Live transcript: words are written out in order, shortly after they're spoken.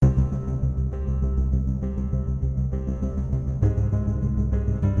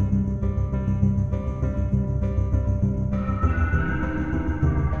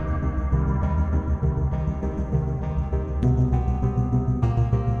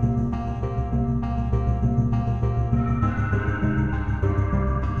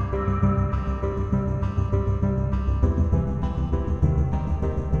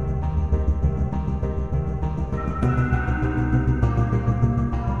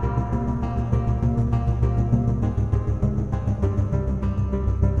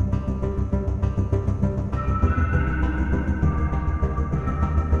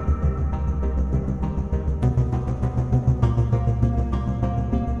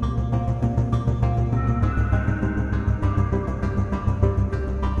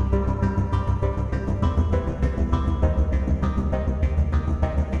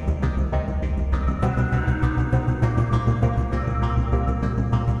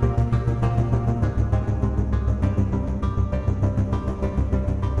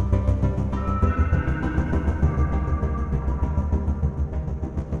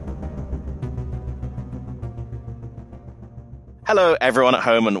Hello, everyone at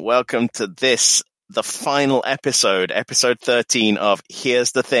home, and welcome to this, the final episode, episode 13 of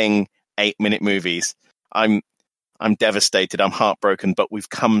Here's the Thing, 8-Minute Movies. I'm devastated, I'm heartbroken, but we've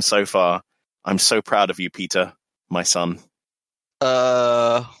come so far. I'm so proud of you, Peter, my son.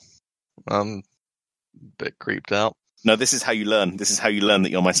 I'm a bit creeped out. No, this is how you learn. This is how you learn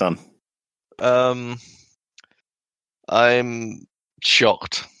that you're my son. I'm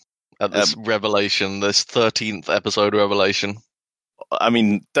shocked at this revelation, this 13th episode revelation. I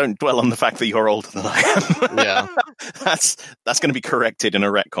mean, don't dwell on the fact that you're older than I am. Yeah. That's going to be corrected in a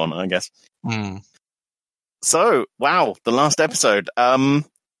retcon, I guess. Mm. So, wow, the last episode. I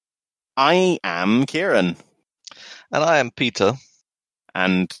am Kieran. And I am Peter.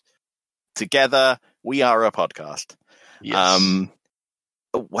 And together, we are a podcast. Yes.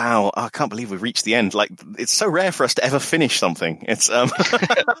 Wow, I can't believe we've reached the end. Like, it's so rare for us to ever finish something. It's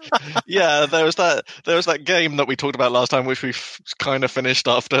Yeah, there was that game that we talked about last time, which we kind of finished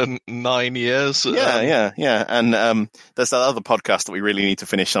after 9 years. Yeah. And there's that other podcast that we really need to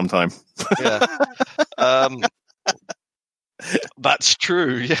finish sometime. Yeah. That's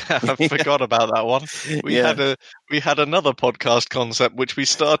true. Yeah, I forgot about that one. We had another podcast concept which we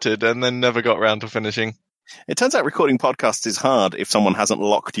started and then never got around to finishing. It turns out recording podcasts is hard if someone hasn't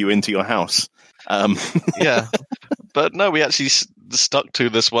locked you into your house. Yeah, but no, we actually stuck to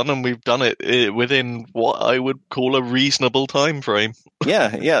this one, and we've done it within what I would call a reasonable time frame.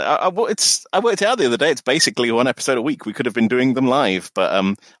 Yeah. I worked it out the other day. It's basically one episode a week. We could have been doing them live, but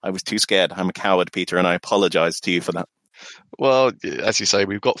I was too scared. I'm a coward, Peter, and I apologize to you for that. Well, as you say,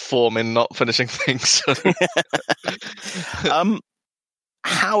 we've got form in not finishing things. So.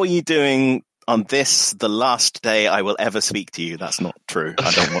 How are you doing on this, the last day I will ever speak to you? That's not true.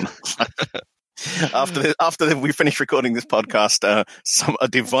 I don't want to. After we finish recording this podcast, a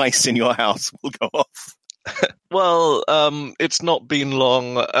device in your house will go off. Well, it's not been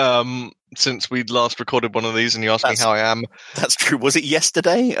long since we'd last recorded one of these, and you asked me how I am. That's true. Was it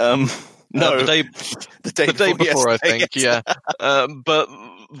yesterday? No, the day before, I think. Yeah, but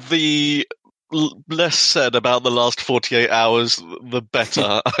the less said about the last 48 hours, the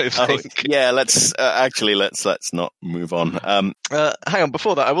better. I think. Let's not move on. Hang on.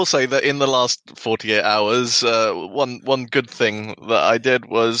 Before that, I will say that in the last 48 hours, one good thing that I did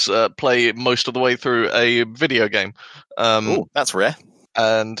was play most of the way through a video game. That's rare.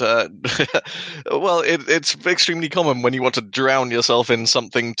 And well, it's extremely common when you want to drown yourself in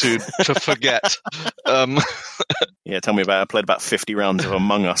something to forget. Yeah, tell me about it. I played about 50 rounds of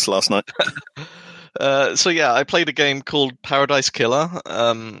Among Us last night. So yeah, I played a game called Paradise Killer.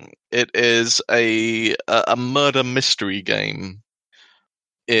 It is a murder mystery game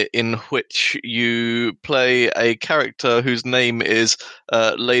in which you play a character whose name is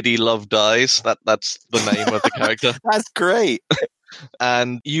Lady Love Dies. That's the name of the character. That's great.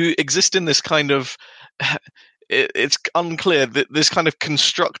 And you exist in this kind of, it's unclear, this kind of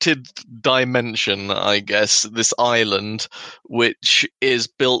constructed dimension, I guess, this island, which is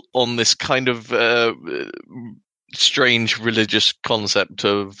built on this kind of strange religious concept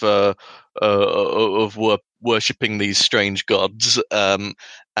of worshipping these strange gods,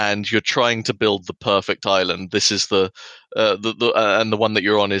 and you're trying to build the perfect island. This is and the one that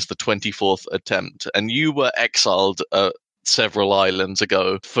you're on is the 24th attempt, and you were exiled several islands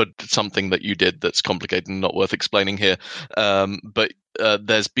ago for something that you did that's complicated and not worth explaining here. But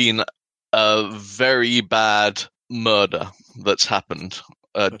there's been a very bad murder that's happened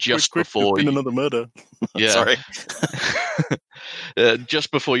just before. There's been another murder. Yeah. Sorry.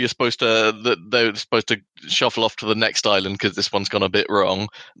 Just before they're supposed to shuffle off to the next island because this one's gone a bit wrong.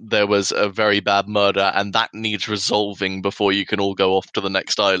 There was a very bad murder, and that needs resolving before you can all go off to the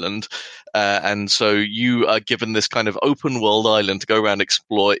next island. And so you are given this kind of open world island to go around,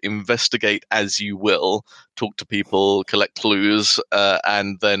 explore, investigate as you will, talk to people, collect clues,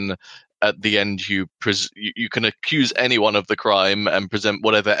 and then at the end you can accuse anyone of the crime and present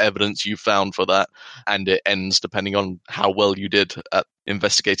whatever evidence you found for that, and it ends depending on how well you did at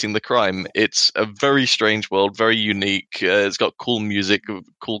investigating the crime. It's a very strange world, very unique. It's got cool music,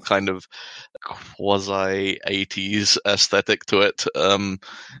 cool kind of quasi 80s aesthetic to it.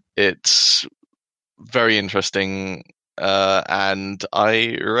 It's very interesting, and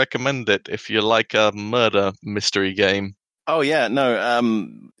I recommend it if you like a murder mystery game. Oh yeah, no.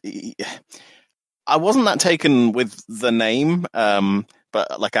 I wasn't that taken with the name,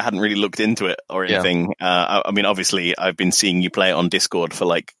 but like I hadn't really looked into it or anything. Yeah. I mean, obviously, I've been seeing you play it on Discord for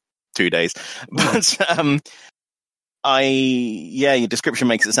like 2 days, but your description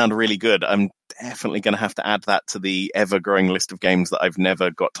makes it sound really good. I'm definitely going to have to add that to the ever-growing list of games that I've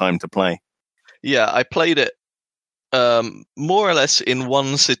never got time to play. Yeah, I played it More or less in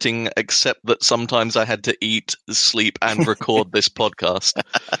one sitting, except that sometimes I had to eat, sleep, and record this podcast.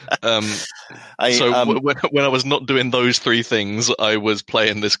 When I was not doing those three things, I was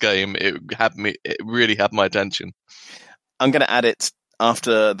playing this game. It really had my attention. I'm going to add it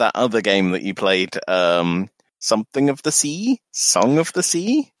after that other game that you played, Something of the Sea? Song of the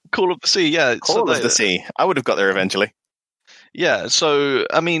Sea? Call of the Sea, yeah. Call of the Sea. I would have got there eventually. Yeah, so,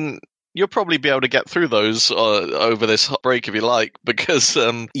 I mean, you'll probably be able to get through those over this break if you like, because...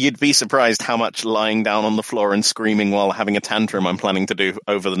 You'd be surprised how much lying down on the floor and screaming while having a tantrum I'm planning to do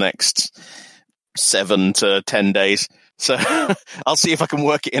over the next 7 to 10 days. So I'll see if I can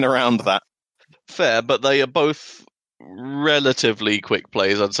work it in around that. Fair, but they are both relatively quick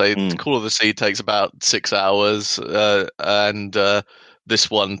plays, I'd say. Call of the Sea takes about 6 hours, and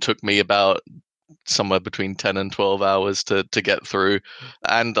this one took me about somewhere between 10 and 12 hours to get through,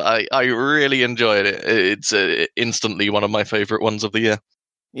 and I really enjoyed it. It's instantly one of my favorite ones of the year.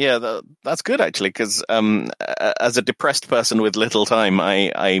 Yeah, that's good, actually, because as a depressed person with little time,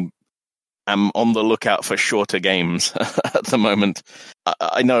 I am on the lookout for shorter games at the moment.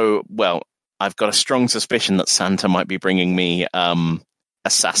 I know, well, I've got a strong suspicion that Santa might be bringing me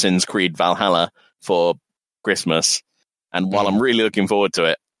Assassin's Creed Valhalla for Christmas, and while I'm really looking forward to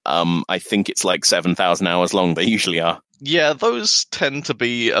it, I think it's like 7,000 hours long. They usually are. Yeah, those tend to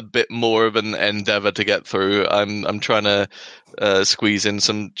be a bit more of an endeavor to get through. I'm trying to squeeze in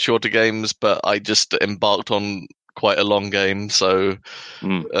some shorter games, but I just embarked on quite a long game, so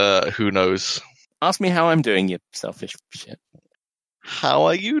who knows? Ask me how I'm doing, you selfish shit. How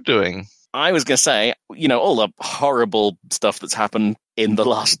are you doing? I was going to say, all the horrible stuff that's happened in the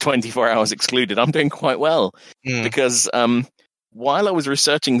last 24 hours excluded, I'm doing quite well. Because while I was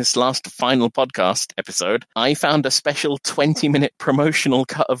researching this last final podcast episode, I found a special 20-minute promotional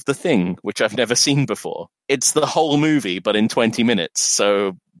cut of The Thing, which I've never seen before. It's the whole movie, but in 20 minutes.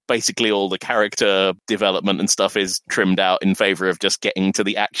 So basically all the character development and stuff is trimmed out in favor of just getting to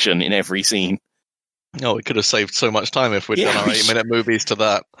the action in every scene. Oh, we could have saved so much time if we'd done our 8-minute movies to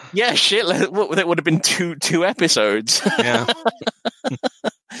that. Yeah, shit. That would have been two episodes. Yeah.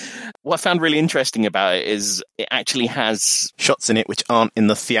 What I found really interesting about it is it actually has shots in it which aren't in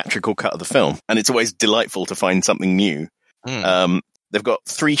the theatrical cut of the film. And it's always delightful to find something new. They've got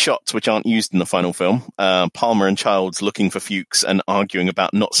 3 shots which aren't used in the final film. Palmer and Childs looking for Fuchs and arguing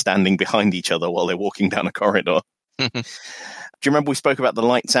about not standing behind each other while they're walking down a corridor. Do you remember we spoke about the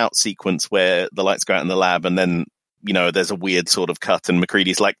lights out sequence where the lights go out in the lab and then, there's a weird sort of cut and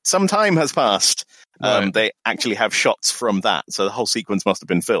MacReady's like, some time has passed. Right. They actually have shots from that. So the whole sequence must have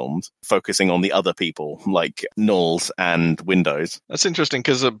been filmed, focusing on the other people, like Knowles and Windows. That's interesting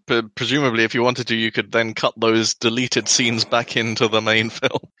because presumably if you wanted to, you could then cut those deleted scenes back into the main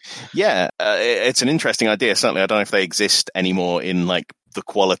film. Yeah, it's an interesting idea. Certainly, I don't know if they exist anymore in like the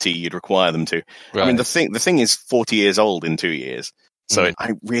quality you'd require them to. Right. I mean, the thing is 40 years old in 2 years. So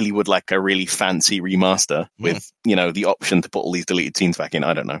I really would like a really fancy remaster with, the option to put all these deleted scenes back in.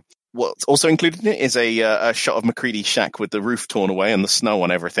 I don't know. What's also included in it is a shot of MacReady's shack with the roof torn away and the snow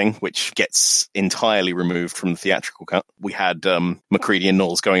on everything, which gets entirely removed from the theatrical cut. We had MacReady and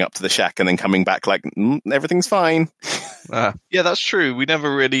Knowles going up to the shack and then coming back like, everything's fine. Yeah, that's true. We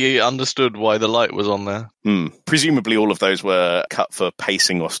never really understood why the light was on there. Presumably all of those were cut for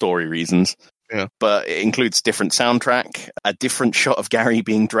pacing or story reasons. Yeah. But it includes different soundtrack, a different shot of Gary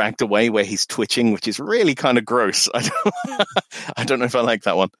being dragged away where he's twitching, which is really kind of gross. I don't know if I like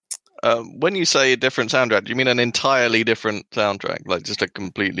that one. When you say a different soundtrack, do you mean an entirely different soundtrack? Like just a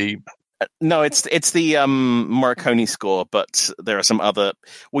completely... No, it's the Morricone score, but there are some other...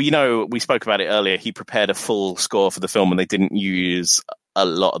 Well, we spoke about it earlier. He prepared a full score for the film and they didn't use a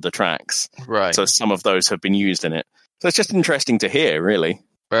lot of the tracks. Right. So some of those have been used in it. So it's just interesting to hear, really.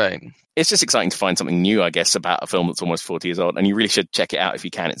 Right. It's just exciting to find something new, I guess, about a film that's almost 40 years old. And you really should check it out if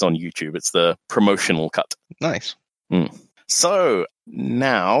you can. It's on YouTube. It's the promotional cut. Nice. So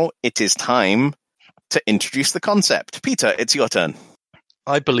now it is time to introduce the concept. Peter, it's your turn.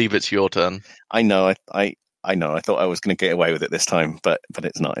 I believe it's your turn. I know. I know. I thought I was going to get away with it this time, but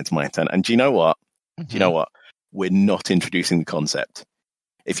it's not. It's my turn. And do you know what? We're not introducing the concept.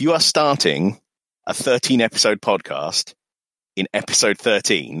 If you are starting a 13-episode podcast in episode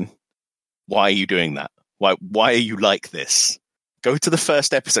 13, why are you doing that? Why are you like this? Go to the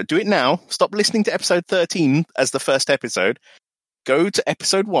first episode. Do it now. Stop listening to episode 13 as the first episode. Go to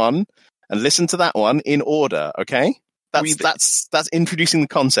episode 1 and listen to that one in order, okay? That's introducing the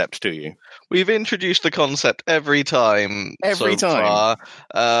concept to you. We've introduced the concept every time. Far,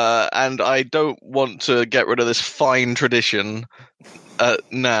 and I don't want to get rid of this fine tradition.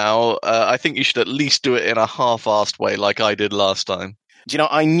 now, I think you should at least do it in a half-assed way like I did last time. Do you know,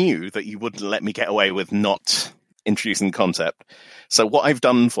 I knew that you wouldn't let me get away with not introducing the concept. So what I've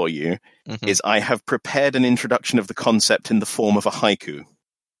done for you is I have prepared an introduction of the concept in the form of a haiku.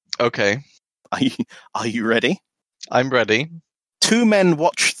 Okay. Are you ready? I'm ready. 2 men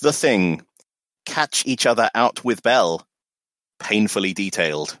watch the thing, catch each other out with bell, painfully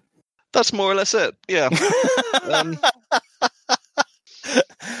detailed. That's more or less it, yeah. I'm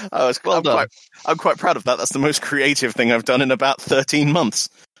quite proud of that. That's the most creative thing I've done in about 13 months.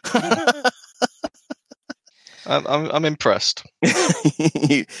 I'm impressed.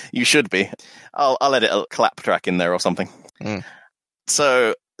 You should be. I'll edit a clap track in there or something.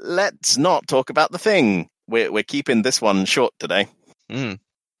 So let's not talk about the thing. We're keeping this one short today. You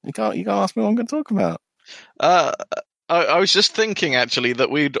can't ask me what I'm going to talk about. I was just thinking, actually,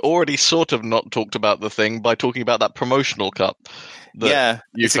 that we'd already sort of not talked about the thing by talking about that promotional cut.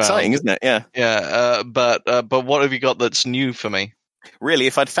 It's exciting, isn't it? Yeah. But what have you got that's new for me? Really,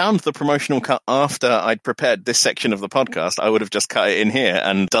 if I'd found the promotional cut after I'd prepared this section of the podcast, I would have just cut it in here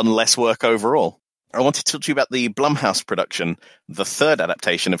and done less work overall. I wanted to talk to you about the Blumhouse production, the third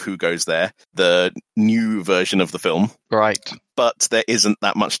adaptation of Who Goes There, the new version of the film. Right. But there isn't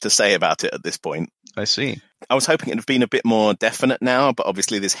that much to say about it at this point. I see. I was hoping it would have been a bit more definite now, but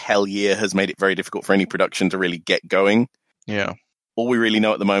obviously this hell year has made it very difficult for any production to really get going. Yeah. All we really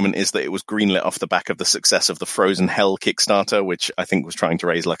know at the moment is that it was greenlit off the back of the success of the Frozen Hell Kickstarter, which I think was trying to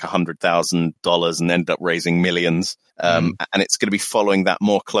raise like $100,000 and ended up raising millions. And it's going to be following that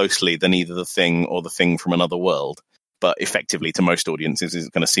more closely than either The Thing or The Thing from Another World. But effectively, to most audiences, it's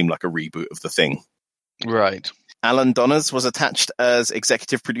going to seem like a reboot of The Thing. Right. Alan Donners was attached as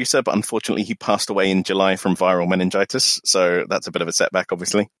executive producer, but unfortunately he passed away in July from viral meningitis. So that's a bit of a setback,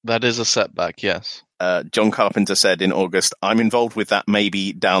 obviously. That is a setback, yes. John Carpenter said in August, "I'm involved with that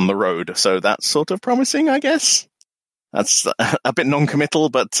maybe down the road." So that's sort of promising, I guess. That's a bit non-committal,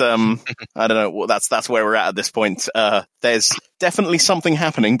 but I don't know. That's where we're at this point. There's definitely something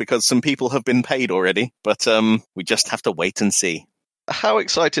happening because some people have been paid already, but we just have to wait and see. How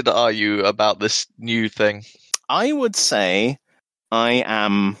excited are you about this new thing? I would say I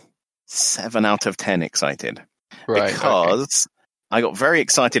am 7 out of 10 excited. Right, because I got very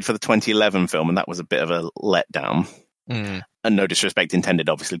excited for the 2011 film, and that was a bit of a letdown. And no disrespect intended,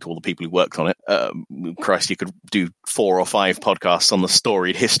 obviously, to all the people who worked on it. Christ, you could do 4 or 5 podcasts on the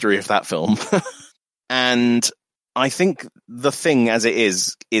storied history of that film. And I think The Thing, as it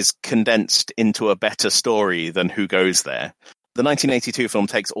is condensed into a better story than Who Goes There. The 1982 film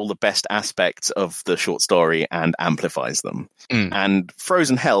takes all the best aspects of the short story and amplifies them. And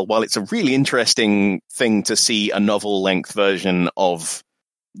Frozen Hell, while it's a really interesting thing to see a novel-length version of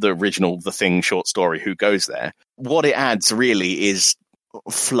the original The Thing short story, Who Goes There, what it adds really is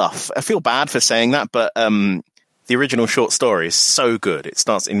fluff. I feel bad for saying that, but the original short story is so good. It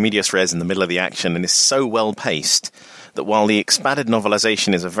starts in medias res in the middle of the action and is so well-paced that while the expanded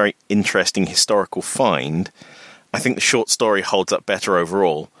novelization is a very interesting historical find, I think the short story holds up better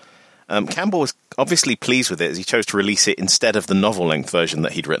overall. Campbell was obviously pleased with it as he chose to release it instead of the novel-length version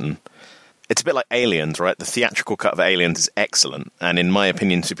that he'd written. It's a bit like Aliens, right? The theatrical cut of Aliens is excellent, and in my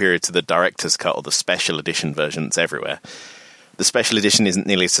opinion superior to the director's cut or the special edition version that's everywhere. The special edition isn't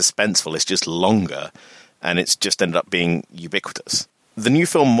nearly as suspenseful, it's just longer, and it's just ended up being ubiquitous. The new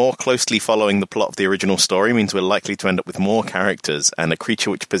film more closely following the plot of the original story means we're likely to end up with more characters and a creature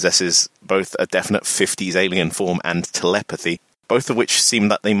which possesses both a definite 50s alien form and telepathy, both of which seem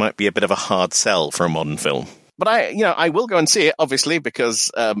that they might be a bit of a hard sell for a modern film. But I will go and see it, obviously, because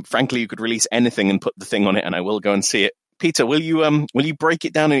frankly, you could release anything and put The Thing on it, and I will go and see it. Peter, will you break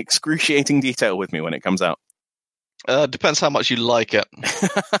it down in excruciating detail with me when it comes out? Depends how much you like it.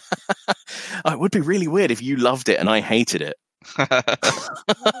 It would be really weird if you loved it and I hated it.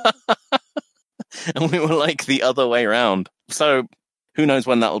 And we were like the other way around. So who knows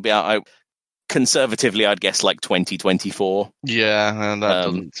when that will be out? Conservatively, I'd guess like 2024. Yeah, and that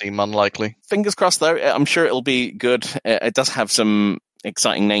doesn't seem unlikely. Fingers crossed, though. I'm sure it'll be good. It does have some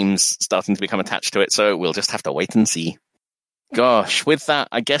exciting names starting to become attached to it, so we'll just have to wait and see. Gosh, with that,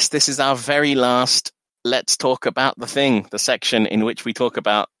 I guess this is our very last Let's Talk About the Thing, the section in which we talk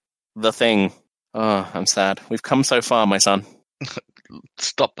about the thing. Oh, I'm sad. We've come so far, my son.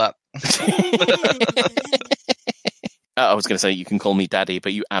 Stop that. I was going to say you can call me daddy,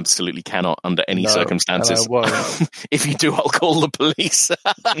 but you absolutely cannot under any circumstances. And I won't. If you do, I'll call the police.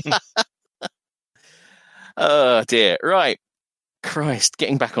 Oh, dear. Right. Christ,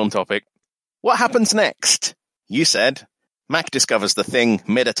 getting back on topic. What happens next? You said Mac discovers the thing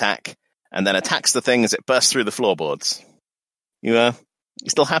mid-attack and then attacks the thing as it bursts through the floorboards. You You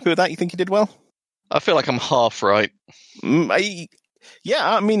still happy with that? You think you did well? I feel like I'm half right. I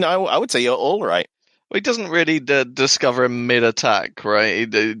would say you're all right. Well, he doesn't really discover him mid-attack,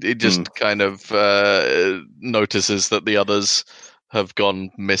 right? He just kind of notices that the others have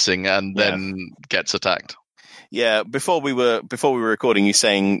gone missing and then gets attacked. Yeah, before we were recording, you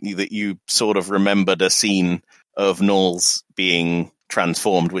saying that you sort of remembered a scene of Knowles being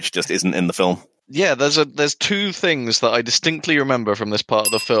transformed, which just isn't in the film. Yeah, there's two things that I distinctly remember from this part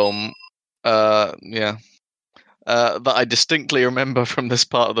of the film. That I distinctly remember from this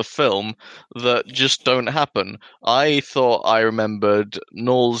part of the film that just don't happen. I thought I remembered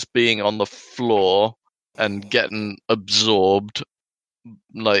Knowles being on the floor and getting absorbed,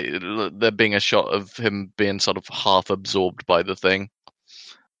 like there being a shot of him being sort of half absorbed by the thing.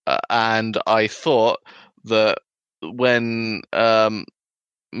 And I thought that when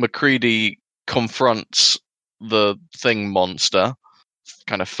MacReady confronts the thing monster,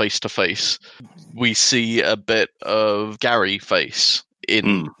 kind of face to face, we see a bit of Gary face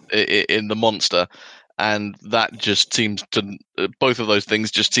in the monster, and that just seems to both of those things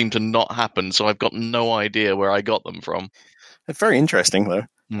just seem to not happen. So I've got no idea where I got them from. It's very interesting, though.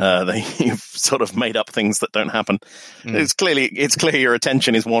 You've sort of made up things that don't happen. It's clear your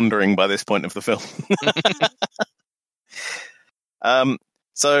attention is wandering by this point of the film.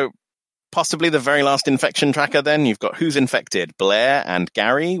 So possibly the very last infection tracker then. You've got who's infected, Blair and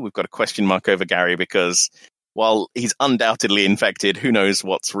Gary. We've got a question mark over Gary because while he's undoubtedly infected, who knows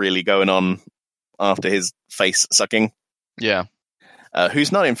what's really going on after his face sucking. Yeah.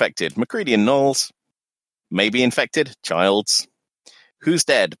 Who's not infected? MacReady and Knowles. Maybe infected? Childs. Who's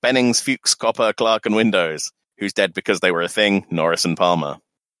dead? Bennings, Fuchs, Copper, Clark, and Windows. Who's dead because they were a thing? Norris and Palmer.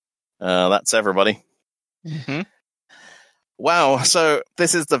 That's everybody. Mm-hmm. Wow, so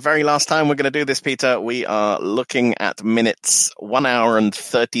this is the very last time we're going to do this, Peter. We are looking at minutes 1 hour and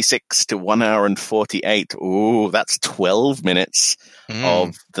 36 to 1 hour and 48. Ooh, that's 12 minutes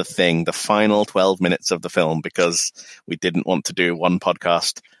of the thing, the final 12 minutes of the film, because we didn't want to do one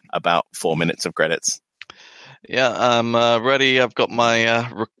podcast about 4 minutes of credits. Yeah, I'm ready. I've got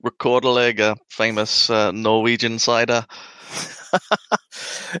my recorder leg, a famous Norwegian cider.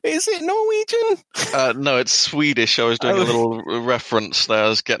 Is it Norwegian? No, it's Swedish. I was doing a little reference there. I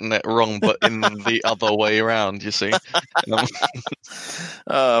was getting it wrong, but in the other way around, you see.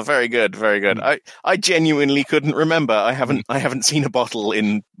 Very good, very good. I genuinely couldn't remember. I haven't seen a bottle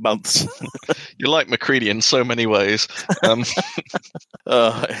in months. You're like MacReady in so many ways.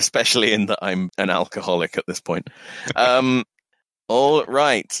 Especially in that I'm an alcoholic at this point. All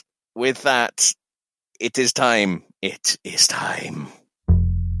right. With that, it is time. It is time.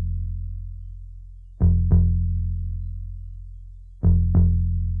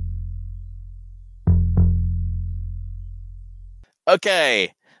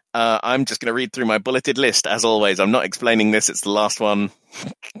 Okay. I'm just going to read through my bulleted list, as always. I'm not explaining this. It's the last one.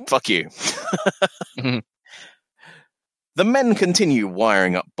 Fuck you. The men continue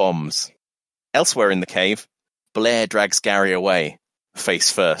wiring up bombs. Elsewhere in the cave, Blair drags Gary away,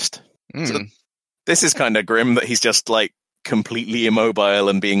 face first. So this is kind of grim that he's just like completely immobile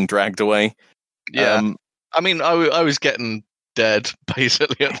and being dragged away. Yeah. I mean, I was getting dead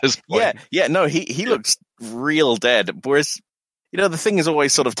basically at this point. Yeah. No, he looks real dead. Whereas, the thing is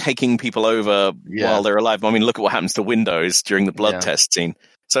always sort of taking people over while they're alive. I mean, look at what happens to Windows during the blood test scene.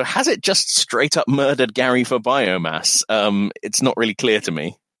 So has it just straight up murdered Gary for biomass? It's not really clear to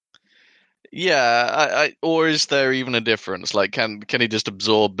me. Yeah, or is there even a difference? Like, can he just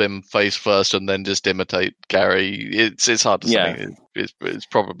absorb him face first and then just imitate Gary? It's hard to say. It's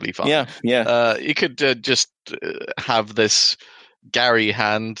probably fine. Yeah. You could just have this Gary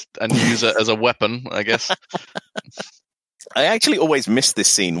hand and use it as a weapon, I guess. I actually always miss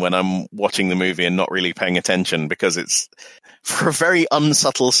this scene when I'm watching the movie and not really paying attention because it's, for a very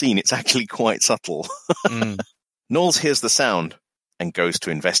unsubtle scene, it's actually quite subtle. Knowles hears the sound and goes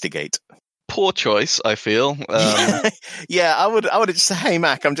to investigate. Poor choice, I feel. Yeah, I would just say, hey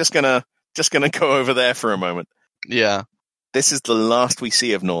Mac, I'm just gonna go over there for a moment. Yeah. This is the last we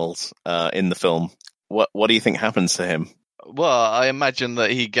see of Knowles in the film. What do you think happens to him? Well, I imagine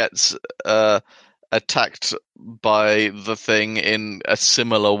that he gets attacked by the thing in a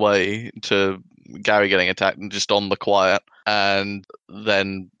similar way to Gary getting attacked, and just on the quiet, and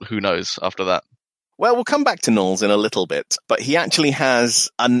then who knows after that. Well, we'll come back to Knowles in a little bit, but he actually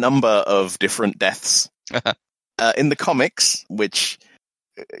has a number of different deaths. In the comics, which,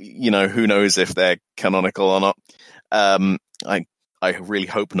 who knows if they're canonical or not. I really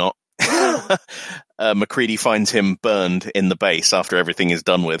hope not. MacReady finds him burned in the base after everything is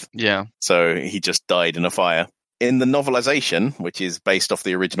done with. Yeah. So he just died in a fire. In the novelization, which is based off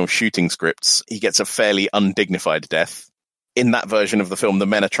the original shooting scripts, he gets a fairly undignified death. In that version of the film, the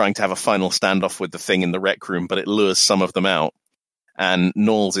men are trying to have a final standoff with the thing in the rec room, but it lures some of them out. And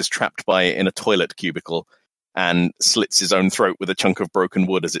Knowles is trapped by it in a toilet cubicle and slits his own throat with a chunk of broken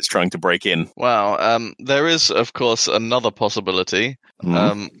wood as it's trying to break in. Wow. There is, of course, another possibility,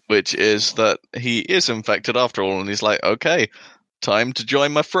 which is that he is infected after all, and he's like, okay, time to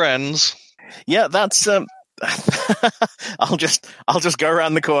join my friends. Yeah, that's... I'll just go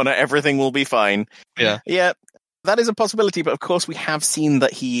around the corner. Everything will be fine. Yeah, that is a possibility. But of course, we have seen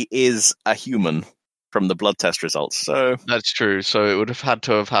that he is a human from the blood test results. So that's true. So it would have had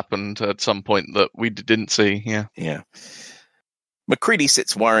to have happened at some point that we didn't see. Yeah. MacReady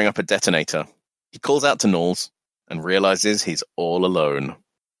sits wiring up a detonator. He calls out to Knowles and realizes he's all alone.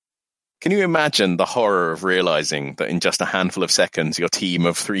 Can you imagine the horror of realizing that in just a handful of seconds, your team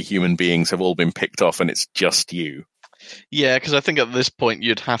of 3 human beings have all been picked off and it's just you? Yeah, because I think at this point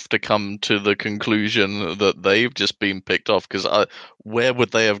you'd have to come to the conclusion that they've just been picked off, because where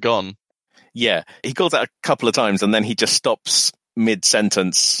would they have gone? Yeah, he calls out a couple of times and then he just stops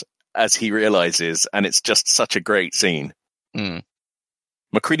mid-sentence as he realizes, and it's just such a great scene.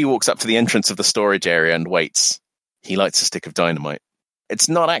 MacReady walks up to the entrance of the storage area and waits. He lights a stick of dynamite. It's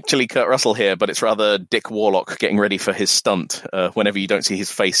not actually Kurt Russell here, but it's rather Dick Warlock getting ready for his stunt whenever you don't see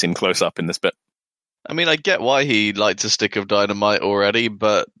his face in close-up in this bit. I mean, I get why he lights a stick of dynamite already,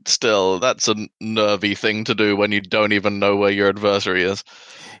 but still, that's a nervy thing to do when you don't even know where your adversary is.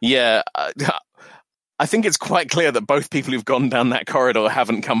 Yeah, I think it's quite clear that both people who've gone down that corridor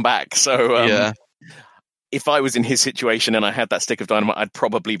haven't come back. So if I was in his situation and I had that stick of dynamite, I'd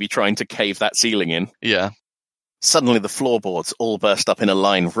probably be trying to cave that ceiling in. Yeah. Suddenly the floorboards all burst up in a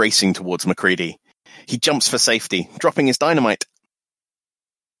line racing towards MacReady. He jumps for safety, dropping his dynamite.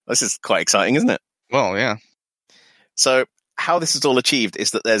 This is quite exciting, isn't it? Well, yeah. So how this is all achieved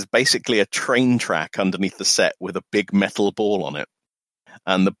is that there's basically a train track underneath the set with a big metal ball on it.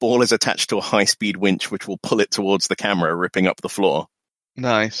 And the ball is attached to a high-speed winch which will pull it towards the camera, ripping up the floor.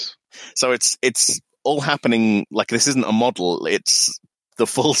 Nice. So it's all happening like this isn't a model. It's the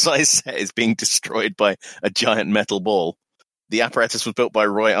full-size set is being destroyed by a giant metal ball. The apparatus was built by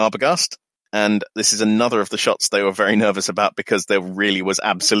Roy Arbogast, and this is another of the shots they were very nervous about because there really was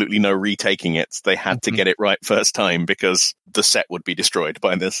absolutely no retaking it. They had to get it right first time because the set would be destroyed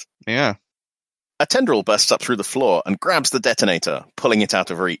by this. Yeah. A tendril bursts up through the floor and grabs the detonator, pulling it out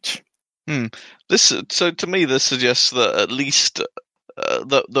of reach. So to me, this suggests that at least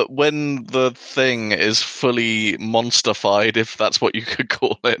that when the thing is fully monsterfied, if that's what you could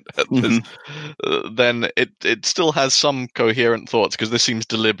call it, then it still has some coherent thoughts, because this seems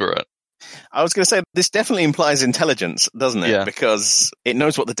deliberate. I was going to say, this definitely implies intelligence, doesn't it? Yeah. Because it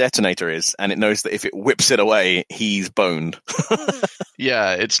knows what the detonator is, and it knows that if it whips it away, he's boned.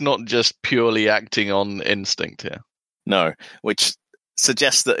 Yeah, it's not just purely acting on instinct here. No, which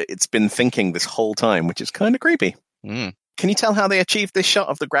suggests that it's been thinking this whole time, which is kind of creepy. Can you tell how they achieved this shot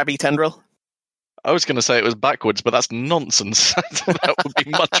of the grabby tendril? I was going to say it was backwards, but that's nonsense. That would be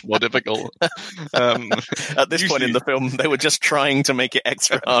much more difficult. At this point in the film, they were just trying to make it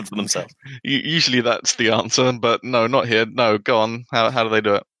extra hard for themselves. Usually that's the answer, but no, not here. No, go on. How do they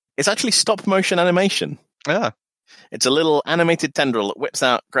do it? It's actually stop-motion animation. Yeah. It's a little animated tendril that whips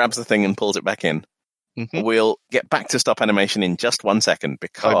out, grabs the thing, and pulls it back in. We'll get back to stop animation in just 1 second,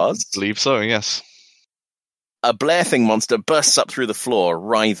 because... I believe so, yes. A Blair Thing monster bursts up through the floor,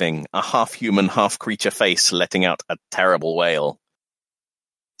 writhing, a half-human, half-creature face letting out a terrible wail.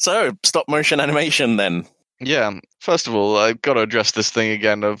 So, stop-motion animation, then. Yeah, first of all, I've got to address this thing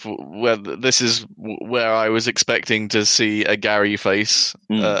again of where this is where I was expecting to see a Gary face,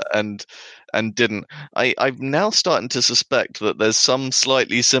 and didn't. I'm now starting to suspect that there's some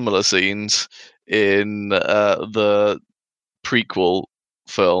slightly similar scenes in the prequel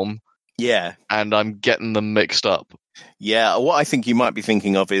film. Yeah. And I'm getting them mixed up. Yeah, what I think you might be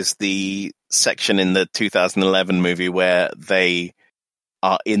thinking of is the section in the 2011 movie where they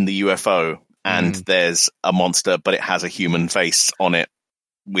are in the UFO and there's a monster, but it has a human face on it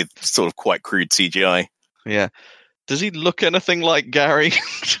with sort of quite crude CGI. Yeah. Does he look anything like Gary?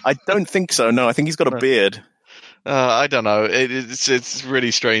 I don't think so, no. I think he's got a beard. I don't know. It's really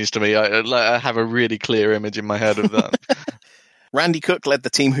strange to me. I have a really clear image in my head of that. Randy Cook led the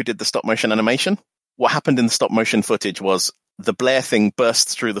team who did the stop-motion animation. What happened in the stop-motion footage was the Blair Thing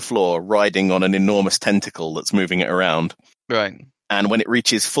bursts through the floor, riding on an enormous tentacle that's moving it around. Right. And when it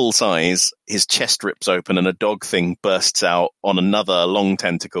reaches full size, his chest rips open and a dog thing bursts out on another long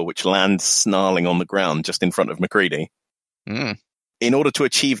tentacle, which lands snarling on the ground just in front of MacReady. In order to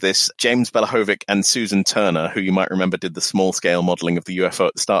achieve this, James Belahovic and Susan Turner, who you might remember did the small-scale modeling of the UFO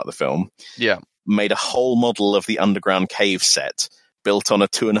at the start of the film, made a whole model of the underground cave set built on a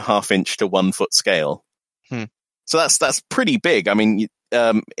 2.5-inch to 1 foot scale. So that's pretty big. I mean,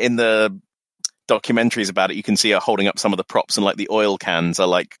 in the documentaries about it, you can see her holding up some of the props, and like the oil cans are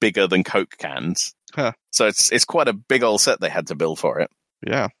like bigger than Coke cans. So it's quite a big old set they had to build for it.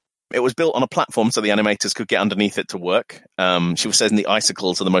 Yeah. It was built on a platform so the animators could get underneath it to work. She was saying the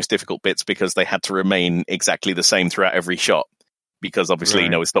icicles are the most difficult bits because they had to remain exactly the same throughout every shot. Because obviously,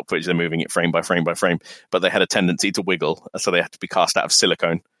 with stop footage, they're moving it frame by frame by frame. But they had a tendency to wiggle, so they had to be cast out of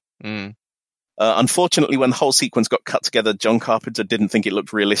silicone. Unfortunately, when the whole sequence got cut together, John Carpenter didn't think it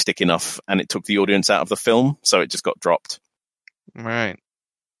looked realistic enough, and it took the audience out of the film, so it just got dropped. Right.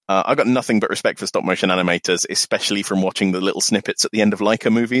 I've got nothing but respect for stop-motion animators, especially from watching the little snippets at the end of Leica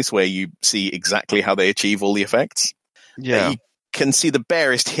movies, where you see exactly how they achieve all the effects. Yeah. You can see the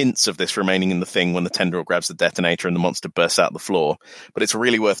barest hints of this remaining in the thing when the tendril grabs the detonator and the monster bursts out the floor, but it's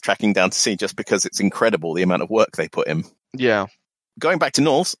really worth tracking down to see just because it's incredible the amount of work they put in. Yeah. Going back to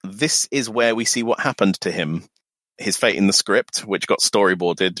Knowles, this is where we see what happened to him. His fate in the script, which got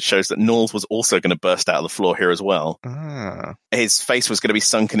storyboarded, shows that Knowles was also going to burst out of the floor here as well. His face was going to be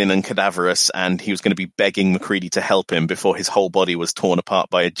sunken in and cadaverous, and he was going to be begging MacReady to help him before his whole body was torn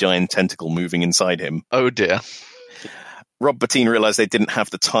apart by a giant tentacle moving inside him. Oh dear. Rob Bottin realized they didn't have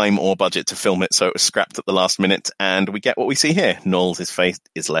the time or budget to film it, so it was scrapped at the last minute, and we get what we see here. Knowles' face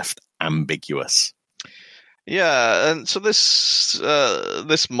is left ambiguous. Yeah, and so this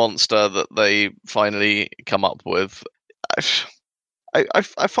monster that they finally come up with, I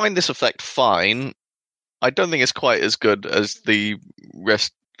find this effect fine. I don't think it's quite as good as the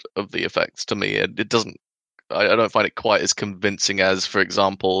rest of the effects to me. It doesn't. I don't find it quite as convincing as, for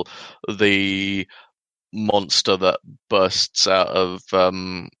example, the monster that bursts out of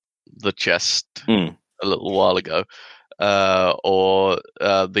the chest a little while ago, or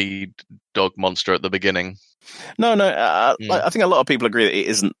the dog monster at the beginning. No, I think a lot of people agree that it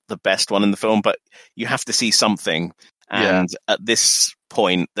isn't the best one in the film, but you have to see something. And at this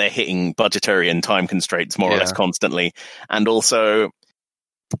point, they're hitting budgetary and time constraints more or less constantly. And also,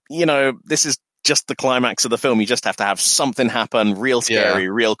 this is just the climax of the film. You just have to have something happen real scary,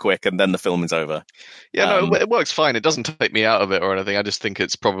 real quick, and then the film is over. It works fine. It doesn't take me out of it or anything. I just think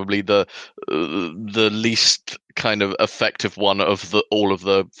it's probably the least kind of effective one of all of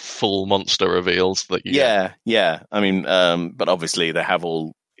the full monster reveals that you get. Yeah. I mean, but obviously they have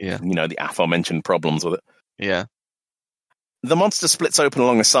all, the aforementioned problems with it. Yeah. The monster splits open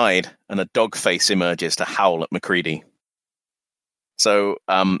along the side, and a dog face emerges to howl at MacReady. So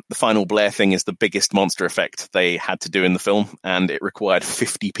the final Blair thing is the biggest monster effect they had to do in the film, and it required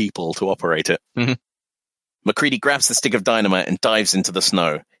 50 people to operate it. MacReady grabs the stick of dynamite and dives into the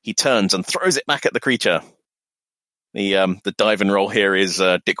snow. He turns and throws it back at the creature. The dive and roll here is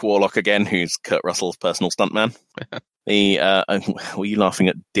Dick Warlock again, who's Kurt Russell's personal stuntman. Were you laughing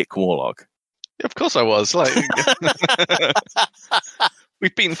at Dick Warlock? Yeah, of course I was. Like,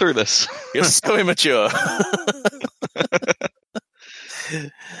 we've been through this. You're so immature.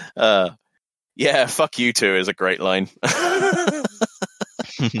 Fuck you too is a great line.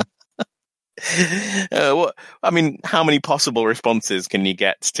 How many possible responses can you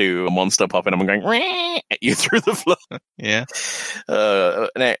get to a monster popping up and going at you through the floor? Yeah.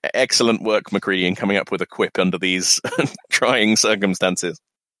 Excellent work, MacReady, in coming up with a quip under these trying circumstances.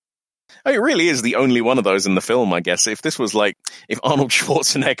 It really is the only one of those in the film, I guess. If this was like, if Arnold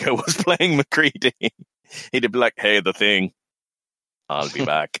Schwarzenegger was playing MacReady, he'd be like, hey, the thing. I'll be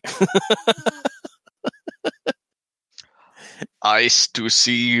back. Nice to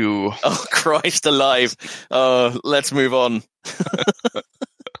see you. Oh, Christ alive. Let's move on.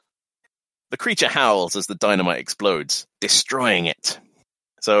 The creature howls as the dynamite explodes, destroying it.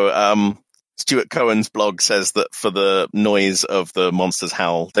 So, Stuart Cohen's blog says that for the noise of the monster's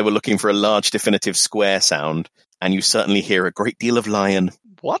howl, they were looking for a large, definitive square sound, and you certainly hear a great deal of lion.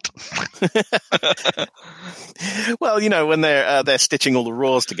 What? Well, when they're stitching all the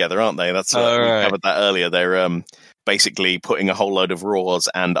roars together, aren't they? That's we covered that earlier. They're basically putting a whole load of roars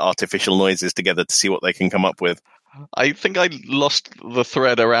and artificial noises together to see what they can come up with. I think I lost the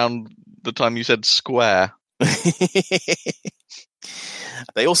thread around the time you said square.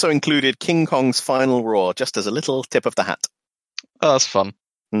 They also included King Kong's final roar, just as a little tip of the hat. Oh, that's fun.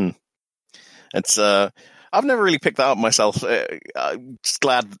 It's I've never really picked that up myself. I'm just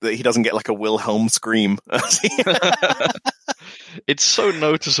glad that he doesn't get like a Wilhelm scream. It's so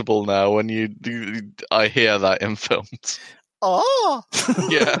noticeable now when I hear that in films. Oh,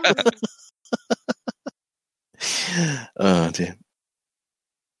 yeah. Oh dear.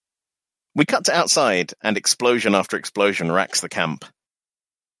 We cut to outside, and explosion after explosion racks the camp.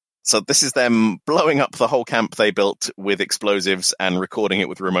 So this is them blowing up the whole camp they built with explosives and recording it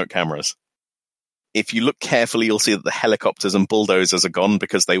with remote cameras. If you look carefully, you'll see that the helicopters and bulldozers are gone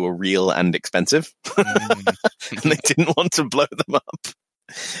because they were real and expensive. And they didn't want to blow them up.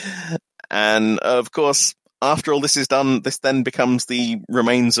 And, of course, after all this is done, this then becomes the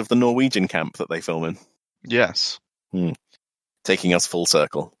remains of the Norwegian camp that they film in. Yes. Taking us full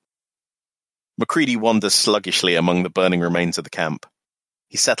circle. Macready wanders sluggishly among the burning remains of the camp.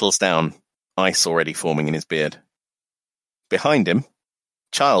 He settles down, ice already forming in his beard. Behind him,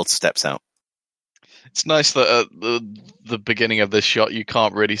 Childs steps out. It's nice that at the beginning of this shot, you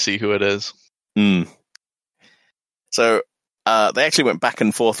can't really see who it is. So they actually went back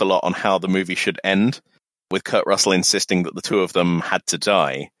and forth a lot on how the movie should end, with Kurt Russell insisting that the two of them had to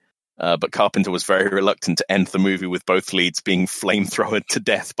die. But Carpenter was very reluctant to end the movie with both leads being flamethrowered to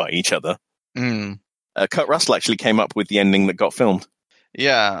death by each other. Kurt Russell actually came up with the ending that got filmed.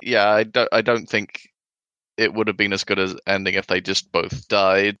 Yeah, I don't think it would have been as good as ending if they just both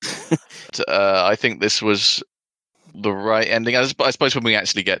died. I think this was the right ending. I suppose when we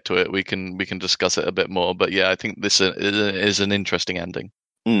actually get to it, we can discuss it a bit more. But yeah, I think this is an interesting ending.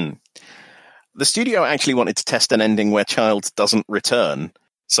 The studio actually wanted to test an ending where Childs doesn't return.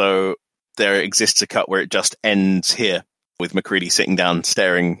 So there exists a cut where it just ends here, with Macready sitting down,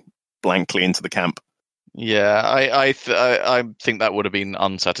 staring blankly into the camp. Yeah, I think that would have been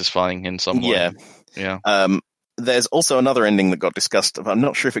unsatisfying in some way. Yeah. There's also another ending that got discussed. I'm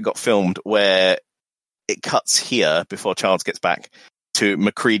not sure if it got filmed, where it cuts here before Childs gets back to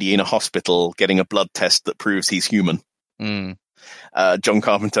Macready in a hospital getting a blood test that proves he's human. John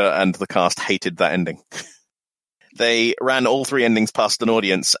Carpenter and the cast hated that ending. They ran all three endings past an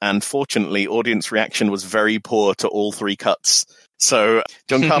audience, and fortunately, audience reaction was very poor to all three cuts. So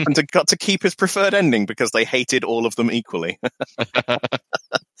John Carpenter got to keep his preferred ending because they hated all of them equally.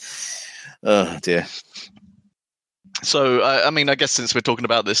 Oh, dear. So, I guess since we're talking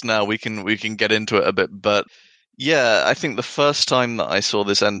about this now, we can get into it a bit. But yeah, I think the first time that I saw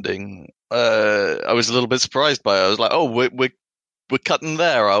this ending, I was a little bit surprised by it. I was like, "Oh, we're cutting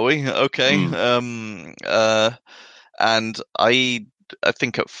there, are we? Okay." And I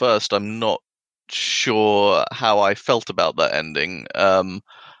think at first I'm not sure how I felt about that ending.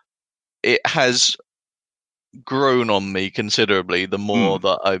 It has grown on me considerably the more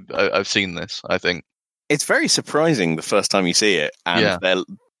that I've seen this, I think. It's very surprising the first time you see it, and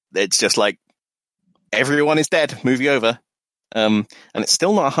it's just like, everyone is dead, movie over. And it's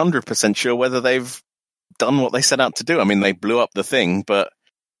still not 100% sure whether they've done what they set out to do. I mean, they blew up the thing, but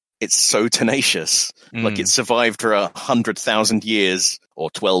it's so tenacious. Like, it survived for 100,000 years, or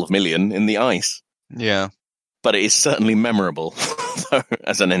 12 million, in the ice. Yeah. But it is certainly memorable, though,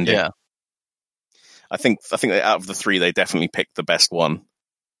 as an ending. Yeah. I think that out of the three, they definitely picked the best one.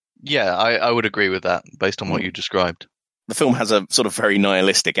 Yeah, I would agree with that, based on what you described. The film has a sort of very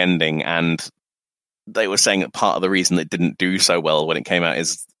nihilistic ending, and they were saying that part of the reason it didn't do so well when it came out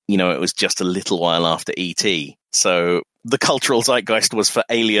is, it was just a little while after E.T. So the cultural zeitgeist was for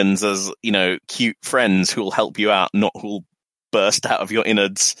aliens as, cute friends who will help you out, not who will burst out of your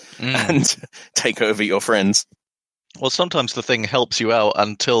innards and take over your friends. Well, sometimes the thing helps you out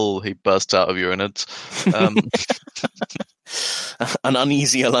until he bursts out of your innards. An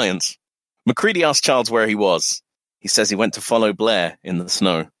uneasy alliance. Macready asked Childs where he was. He says he went to follow Blair in the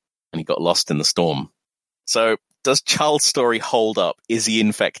snow, and he got lost in the storm. So, does Childs' story hold up? Is he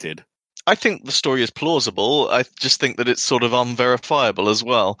infected? I think the story is plausible. I just think that it's sort of unverifiable as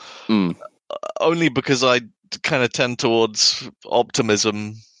well. Only because I kind of tend towards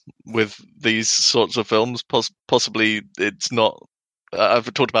optimism with these sorts of films. Possibly it's not...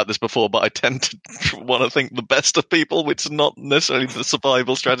 I've talked about this before, but I tend to want to think the best of people, which is not necessarily the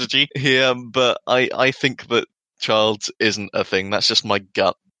survival strategy here. But I think that Childs isn't a thing. That's just my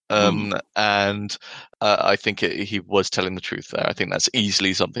gut. And I think he was telling the truth there. I think that's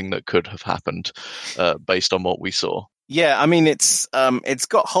easily something that could have happened based on what we saw. Yeah, I mean, it's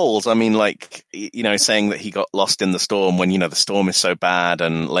got holes. I mean, like, saying that he got lost in the storm when, the storm is so bad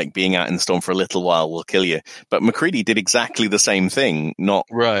and, like, being out in the storm for a little while will kill you. But Macready did exactly the same thing, not,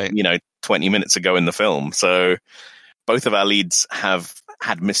 20 minutes ago in the film. So both of our leads have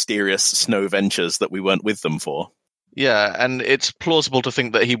had mysterious snow ventures that we weren't with them for. Yeah, and it's plausible to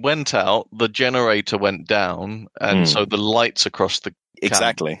think that he went out, the generator went down, and so the lights across the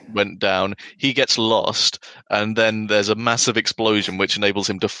Exactly. went down. He gets lost, and then there's a massive explosion which enables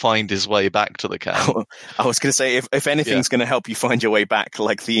him to find his way back to the camp. I was going to say, if anything's going to help you find your way back,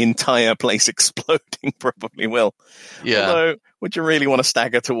 like the entire place exploding probably will. Yeah. Although, would you really want to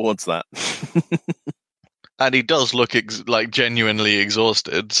stagger towards that? And he does look like genuinely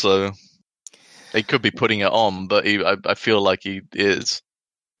exhausted, so he could be putting it on, but I feel like he is.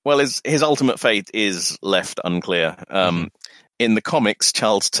 Well, his ultimate fate is left unclear. In the comics,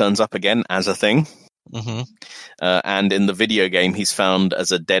 Charles turns up again as a thing. Mm-hmm. And in the video game, he's found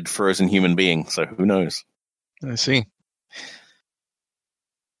as a dead, frozen human being, so who knows? I see.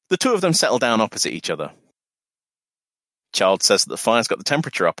 The two of them settle down opposite each other. Charles says that the fire's got the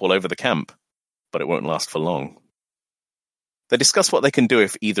temperature up all over the camp, but it won't last for long. They discuss what they can do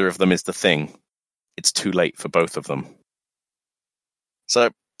if either of them is the thing. It's too late for both of them.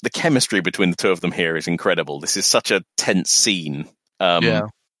 So the chemistry between the two of them here is incredible. This is such a tense scene,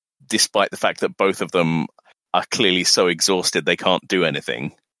 despite the fact that both of them are clearly so exhausted they can't do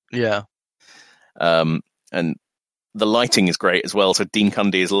anything. Yeah. And the lighting is great as well. So Dean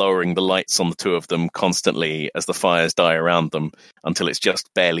Cundey is lowering the lights on the two of them constantly as the fires die around them until it's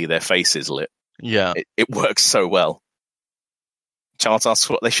just barely their faces lit. Yeah. It works so well. Charles asks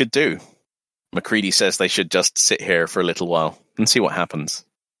what they should do. MacReady says they should just sit here for a little while and see what happens.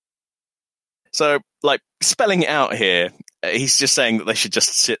 So, like, spelling it out here, he's just saying that they should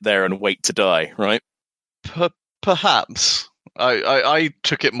just sit there and wait to die, right? Perhaps. I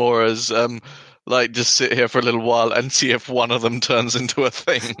took it more as, like, just sit here for a little while and see if one of them turns into a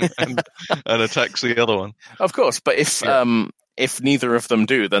thing and attacks the other one. Of course, but if neither of them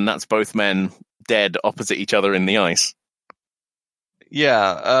do, then that's both men dead opposite each other in the ice.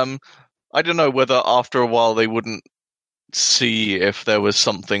 Yeah, I don't know whether after a while they wouldn't see if there was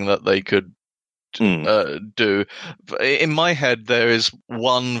something that they could do. In my head, there is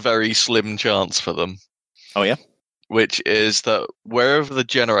one very slim chance for them. Oh, yeah? Which is that wherever the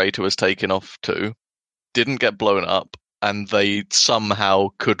generator was taken off to didn't get blown up, and they somehow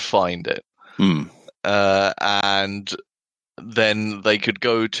could find it. And then they could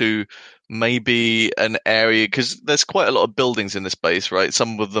go to maybe an area, because there's quite a lot of buildings in this base, right?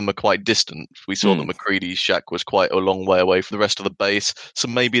 Some of them are quite distant. We saw that MacReady's shack was quite a long way away from the rest of the base, so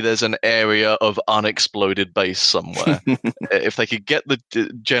maybe there's an area of unexploded base somewhere. If they could get the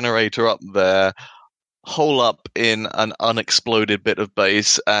generator up there, hole up in an unexploded bit of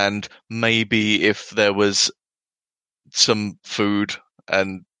base, and maybe if there was some food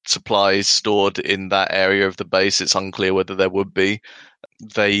and supplies stored in that area of the base, it's unclear whether there would be,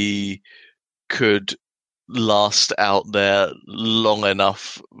 they could last out there long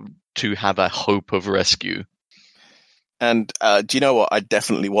enough to have a hope of rescue. And do you know what? I'd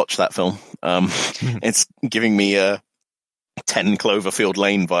definitely watch that film. It's giving me 10 Cloverfield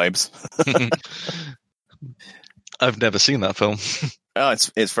Lane vibes. I've never seen that film. Oh,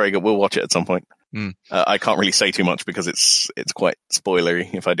 it's very good. We'll watch it at some point. I can't really say too much because it's quite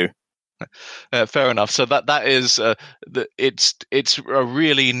spoilery if I do. Fair enough. So that is it's a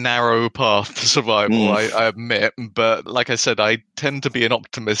really narrow path to survival, I admit. But like I said, I tend to be an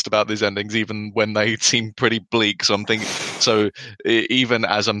optimist about these endings, even when they seem pretty bleak. So I'm thinking, even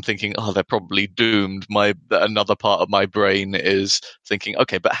as I'm thinking, oh, they're probably doomed, another part of my brain is thinking,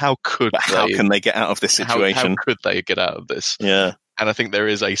 okay, but how can they get out of this situation? How could they get out of this? Yeah. And I think there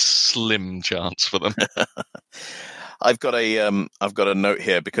is a slim chance for them. I've got a note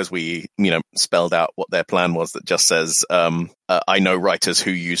here because we, spelled out what their plan was that just says, I know writers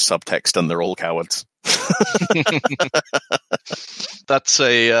who use subtext and they're all cowards. That's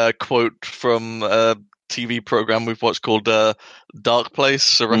a quote from a TV program we've watched called Dark Place.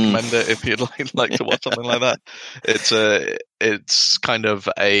 So recommend it if you'd like to watch something like that. It's kind of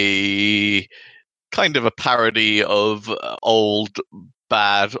a parody of old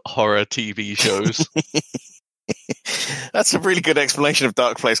bad horror TV shows. That's a really good explanation of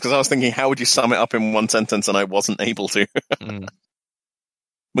Dark Place, because I was thinking, how would you sum it up in one sentence, and I wasn't able to.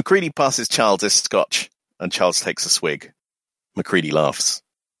 MacReady passes Charles his scotch, and Charles takes a swig. MacReady laughs.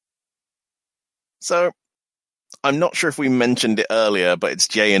 So, I'm not sure if we mentioned it earlier, but it's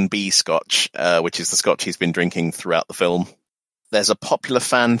J&B scotch, which is the scotch he's been drinking throughout the film. There's a popular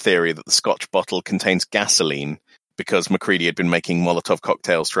fan theory that the scotch bottle contains gasoline, because MacReady had been making Molotov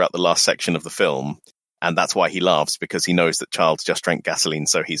cocktails throughout the last section of the film. And that's why he laughs, because he knows that Charles just drank gasoline,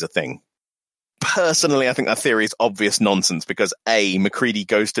 so he's a thing. Personally, I think that theory is obvious nonsense, because A, MacReady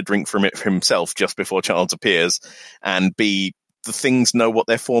goes to drink from it himself just before Charles appears, and B, the things know what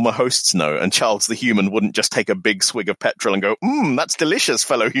their former hosts know, and Charles the human wouldn't just take a big swig of petrol and go, that's delicious,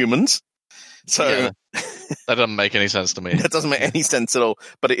 fellow humans. So, That doesn't make any sense to me. That doesn't make any sense at all,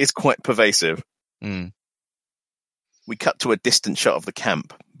 but it is quite pervasive. Mm. We cut to a distant shot of the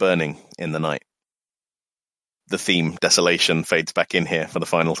camp burning in the night. The theme, Desolation, fades back in here for the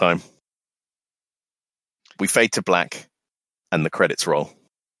final time. We fade to black, and the credits roll.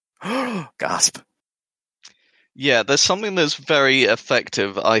 Gasp. Yeah, there's something that's very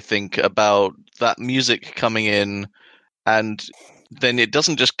effective, I think, about that music coming in, and then it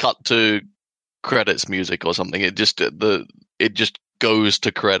doesn't just cut to credits music or something. It just goes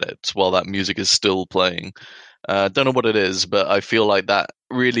to credits while that music is still playing. Don't know what it is, but I feel like that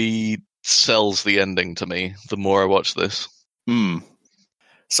really sells the ending to me the more I watch this.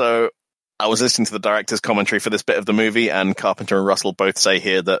 So I was listening to the director's commentary for this bit of the movie, and Carpenter and Russell both say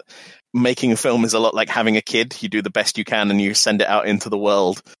here that making a film is a lot like having a kid. You do the best you can and you send it out into the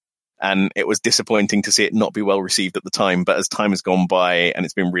world. And it was disappointing to see it not be well received at the time, but as time has gone by and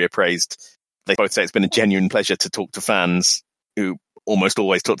it's been reappraised, they both say it's been a genuine pleasure to talk to fans who almost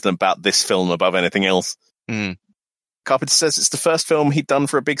always talk to them about this film above anything else. Carpenter says it's the first film he'd done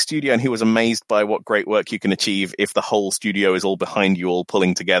for a big studio, and he was amazed by what great work you can achieve if the whole studio is all behind you, all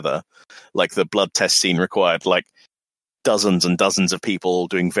pulling together. Like the blood test scene required, like dozens and dozens of people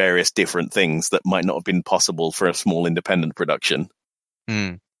doing various different things that might not have been possible for a small independent production.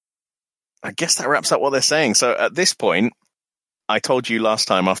 I guess that wraps up what they're saying. So at this point, I told you last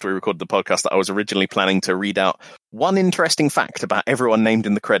time after we recorded the podcast that I was originally planning to read out one interesting fact about everyone named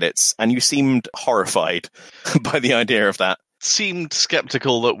in the credits, and you seemed horrified by the idea of that. Seemed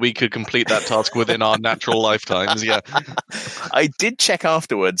skeptical that we could complete that task within our natural lifetimes, yeah. I did check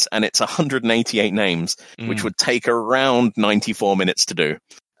afterwards, and it's 188 names, which would take around 94 minutes to do.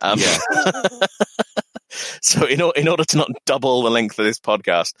 So in order to not double the length of this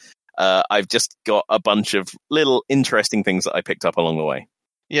podcast, I've just got a bunch of little interesting things that I picked up along the way.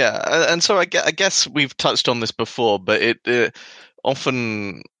 Yeah, and so I guess we've touched on this before, but it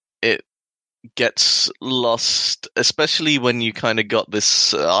often gets lost, especially when you kind of got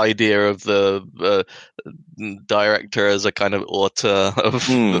this idea of the director as a kind of auteur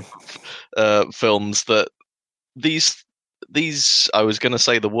of films, that these I was going to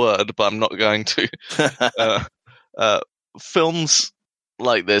say the word, but I'm not going to. Films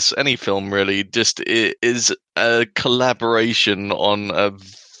like this, any film really, just is a collaboration on a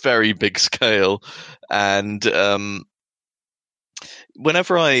very big scale, and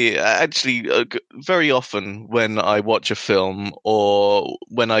whenever I actually, very often when I watch a film or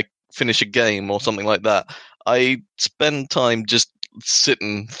when I finish a game or something like that, I spend time just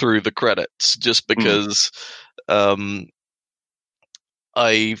sitting through the credits just because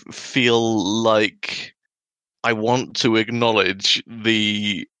I feel like I want to acknowledge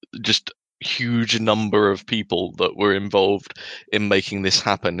the just huge number of people that were involved in making this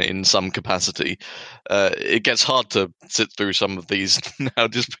happen in some capacity. It gets hard to sit through some of these now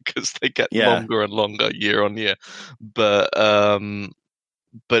just because they get longer and longer year on year. But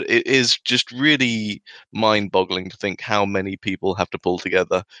it is just really mind-boggling to think how many people have to pull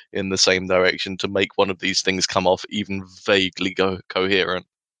together in the same direction to make one of these things come off even vaguely coherent.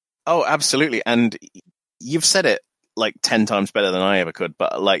 Oh, absolutely. And you've said it like 10 times better than I ever could,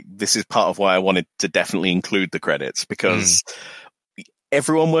 but like this is part of why I wanted to definitely include the credits, because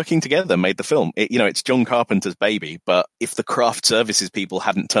everyone working together made the film. It's John Carpenter's baby, but if the craft services people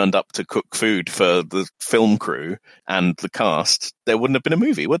hadn't turned up to cook food for the film crew and the cast, there wouldn't have been a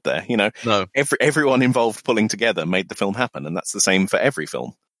movie, would there? No. Everyone involved pulling together made the film happen, and that's the same for every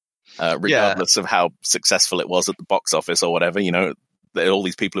film, regardless of how successful it was at the box office or whatever. All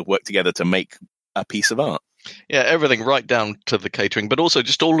these people have worked together to make a piece of art. Yeah, everything right down to the catering, but also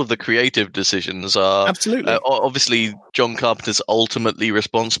just all of the creative decisions are absolutely. Obviously, John Carpenter's ultimately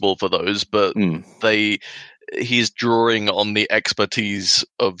responsible for those, but he's drawing on the expertise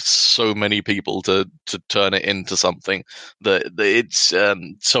of so many people to turn it into something that it's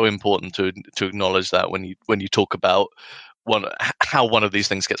so important to acknowledge that when you talk about how one of these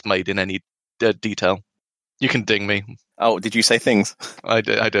things gets made in any detail. You can ding me. Oh, did you say things? I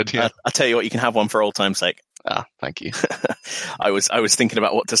did. Yeah. I'll tell you what. You can have one for old time's sake. Ah, thank you. I was thinking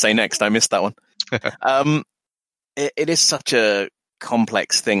about what to say next. I missed that one. It is such a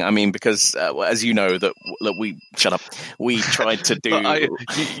complex thing. I mean, because as you know, we tried to do.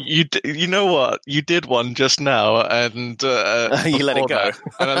 You know what? You did one just now, and you let it go,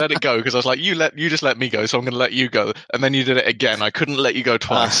 and I let it go because I was like, you just let me go, so I'm going to let you go, and then you did it again. I couldn't let you go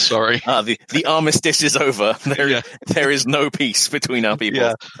twice. Sorry. The armistice is over. There is no peace between our people.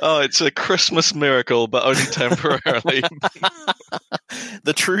 Yeah. Oh, it's a Christmas miracle, but only temporarily.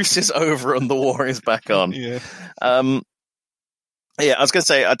 The truce is over and the war is back on. Yeah. Yeah, I was going to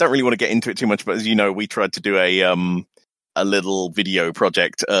say, I don't really want to get into it too much, but as you know, we tried to do a little video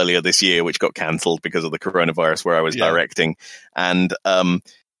project earlier this year, which got cancelled because of the coronavirus, where I was directing. And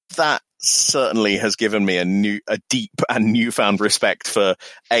that certainly has given me a deep and newfound respect for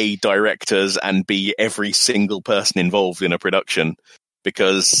A, directors, and B, every single person involved in a production,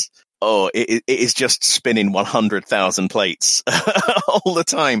 because it is just spinning 100,000 plates all the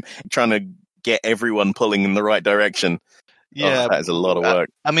time, trying to get everyone pulling in the right direction. Yeah, that is a lot of work.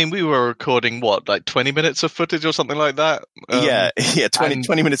 I mean, we were recording, like 20 minutes of footage or something like that?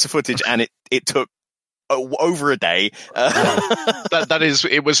 20 minutes of footage, and it took over a day. That is,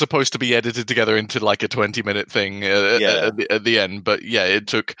 it was supposed to be edited together into like a 20-minute thing at the end, but yeah, it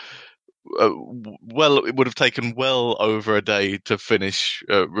took... it would have taken well over a day to finish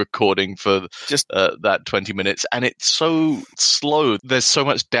recording for just that 20 minutes, and it's so slow. There's so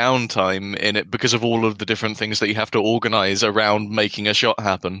much downtime in it because of all of the different things that you have to organize around making a shot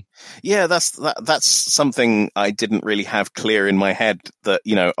happen. Yeah, that's something I didn't really have clear in my head, that,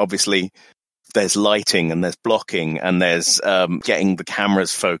 you know, obviously there's lighting and there's blocking and there's getting the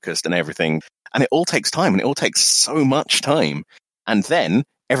cameras focused and everything, and it all takes time, and it all takes so much time, and then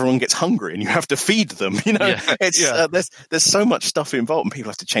everyone gets hungry and you have to feed them. You know, there's so much stuff involved, and people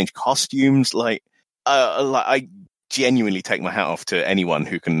have to change costumes. I genuinely take my hat off to anyone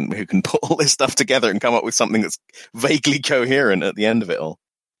who can put all this stuff together and come up with something that's vaguely coherent at the end of it all.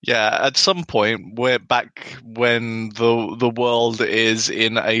 Yeah, at some point, we're back when the world is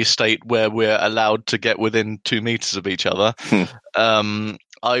in a state where we're allowed to get within 2 meters of each other.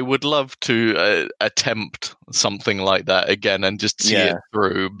 I would love to attempt something like that again and just see it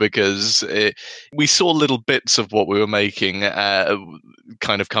through, because we saw little bits of what we were making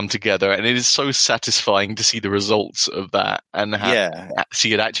kind of come together, and it is so satisfying to see the results of that and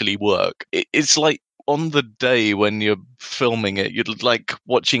see it actually work. It's like on the day when you're filming it, you're like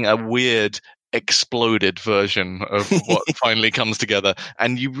watching a weird exploded version of what finally comes together,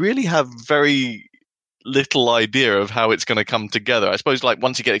 and you really have very little idea of how it's going to come together. I suppose, like,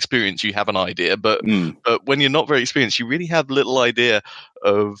 once you get experience, you have an idea, but when you're not very experienced, you really have little idea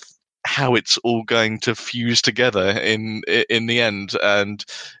of how it's all going to fuse together in the end. And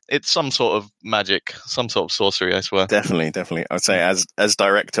it's some sort of magic, some sort of sorcery, I swear. Definitely. I'd say as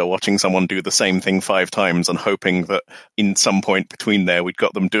director, watching someone do the same thing 5 times and hoping that in some point between there we'd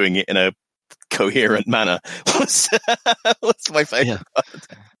got them doing it in a coherent manner was my favorite part.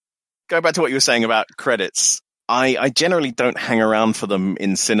 Go back to what you were saying about credits. I generally don't hang around for them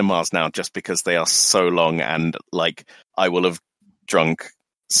in cinemas now, just because they are so long, and like I will have drunk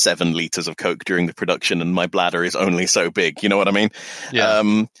 7 liters of Coke during the production and my bladder is only so big. You know what I mean?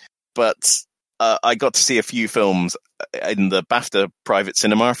 Yeah. But I got to see a few films in the BAFTA private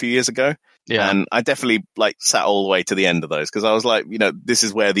cinema a few years ago. Yeah. And I definitely sat all the way to the end of those, because I was like, you know, this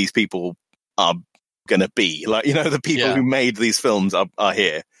is where these people are going to be. Like, you know, the people who made these films are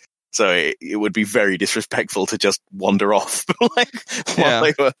here. So it would be very disrespectful to just wander off while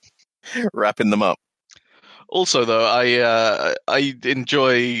they were wrapping them up. Also, though, I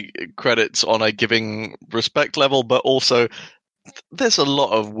enjoy credits on a giving respect level, but also there's a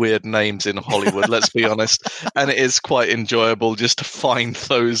lot of weird names in Hollywood, let's be honest, and it is quite enjoyable just to find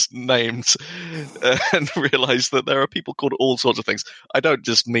those names and realize that there are people called all sorts of things. I don't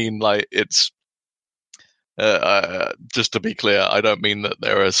just mean like it's... just to be clear, I don't mean that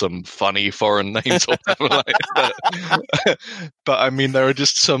there are some funny foreign names or whatever like that. But I mean there are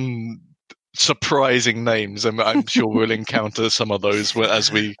just some surprising names, and I'm sure we'll encounter some of those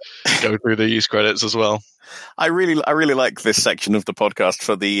as we go through the use credits as well. I really like this section of the podcast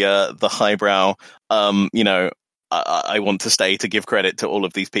for the highbrow. You know, I want to stay to give credit to all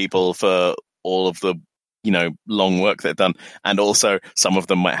of these people for all of the, you know, long work they've done, and also some of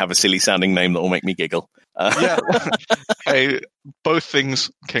them might have a silly sounding name that will make me giggle. Hey, both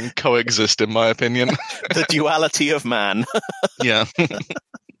things can coexist, in my opinion. The duality of man. Yeah.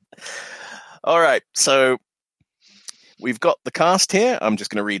 All right, so we've got the cast here. I'm just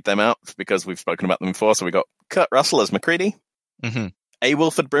going to read them out because we've spoken about them before. So we got Kurt Russell as MacReady, A.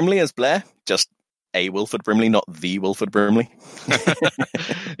 Wilford Brimley as Blair, just A. Wilford Brimley, not the Wilford Brimley.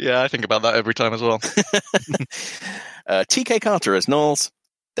 Yeah, I think about that every time as well. T.K. Carter as Knowles,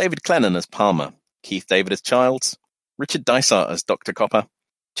 David Clennon as Palmer, Keith David as Childs, Richard Dysart as Dr. Copper,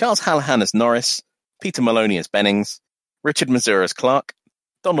 Charles Hallahan as Norris, Peter Maloney as Bennings, Richard Mazur as Clark,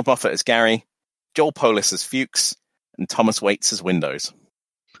 Donald Moffat as Gary, Joel Polis as Fuchs, and Thomas Waits as Windows.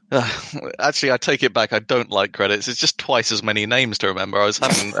 Actually, I take it back. I don't like credits. It's just twice as many names to remember. I was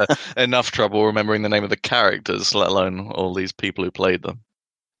having enough trouble remembering the name of the characters, let alone all these people who played them.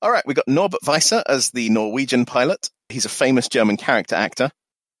 All right, we got Norbert Weiser as the Norwegian pilot, He's a famous German character actor.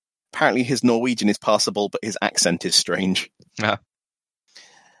 Apparently his Norwegian is passable, but his accent is strange. Yeah.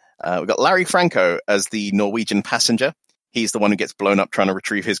 We've got Larry Franco as the Norwegian passenger. He's the one who gets blown up trying to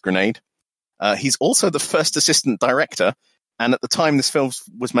retrieve his grenade. He's also the first assistant director, and at the time this film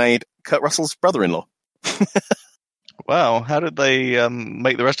was made, Kurt Russell's brother-in-law. Wow, how did they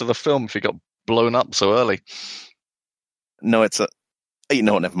make the rest of the film if he got blown up so early? No, it's a... You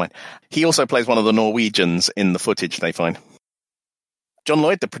know what, never mind. He also plays one of the Norwegians in the footage they find. John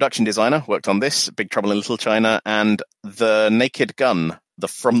Lloyd, the production designer, worked on this, Big Trouble in Little China, and The Naked Gun,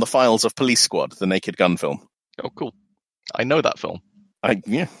 from the files of Police Squad, the Naked Gun film. Oh, cool. I know that film.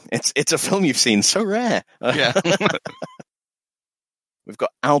 Yeah, it's a film you've seen, so rare. Yeah. We've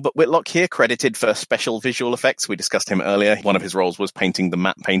got Albert Whitlock here, credited for special visual effects. We discussed him earlier. One of his roles was painting the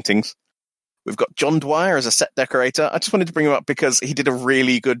matte paintings. We've got John Dwyer as a set decorator. I just wanted to bring him up because he did a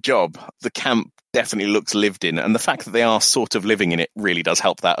really good job. The camp definitely looks lived in, and the fact that they are sort of living in it really does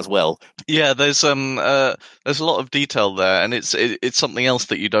help that as well. Yeah, there's a lot of detail there, and it's something else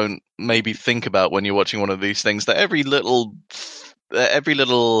that you don't maybe think about when you're watching one of these things. That every little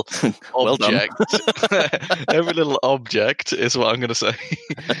object, every little object is what I'm going to say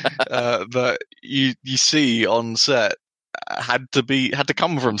that you see on set had to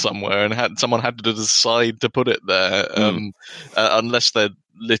come from somewhere, and someone had to decide to put it there, unless they're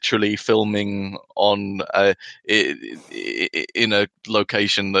literally filming on in a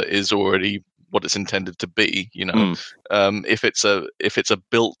location that is already what it's intended to be. If it's a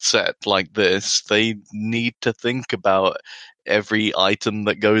built set like this, they need to think about every item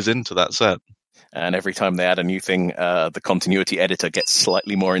that goes into that set. And every time they add a new thing, the continuity editor gets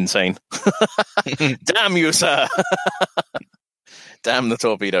slightly more insane. Damn you, sir! Damn the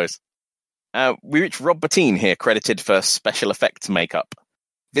torpedoes. We reach Rob Bottin here, credited for special effects makeup.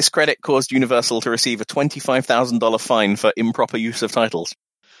 This credit caused Universal to receive a $25,000 fine for improper use of titles.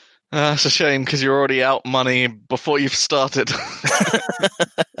 That's a shame, because you're already out money before you've started.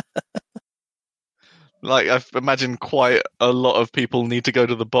 Like, I imagine quite a lot of people need to go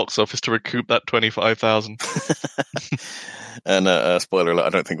to the box office to recoup that $25,000. And spoiler alert, I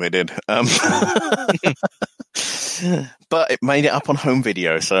don't think they did. But it made it up on home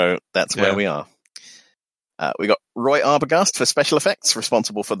video, so that's where we are. We got Roy Arbogast for special effects,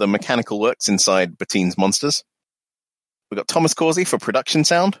 responsible for the mechanical works inside Bottin's monsters. We got Thomas Causey for production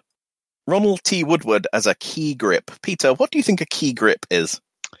sound. Ronald T. Woodward as a key grip. Peter, what do you think a key grip is?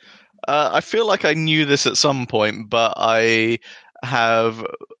 I feel like I knew this at some point, but I have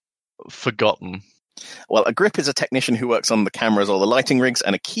forgotten. Well, a grip is a technician who works on the cameras or the lighting rigs,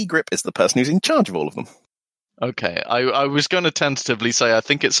 and a key grip is the person who's in charge of all of them. Okay, I was going to tentatively say I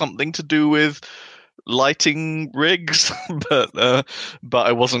think it's something to do with lighting rigs, but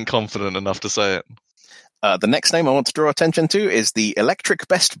I wasn't confident enough to say it. The next name I want to draw attention to is the electric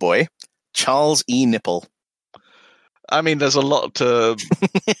best boy, Charles E. Nipple. I mean, there's a lot to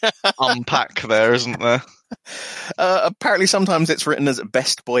unpack there, isn't there? Apparently sometimes it's written as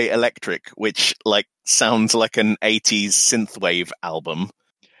Best Boy Electric, which sounds like an 80s synthwave album.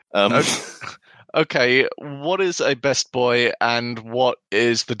 Okay, what is a Best Boy, and what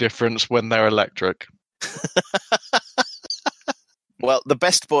is the difference when they're electric? Well, the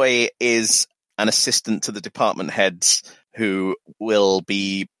Best Boy is an assistant to the department heads who will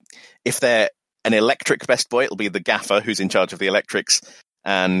be, if they're an electric best boy, it'll be the gaffer who's in charge of the electrics,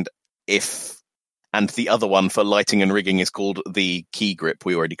 and the other one for lighting and rigging is called the key grip.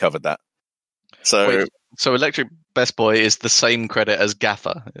 We already covered that. So electric best boy is the same credit as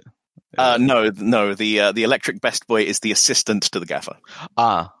gaffer. No. The electric best boy is the assistant to the gaffer.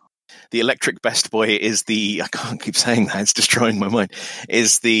 The electric best boy is I can't keep saying that, it's destroying my mind,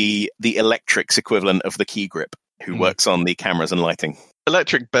 is the electrics equivalent of the key grip, who works on the cameras and lighting.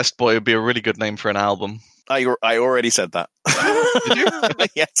 Electric Best Boy would be a really good name for an album. I already said that. Did you?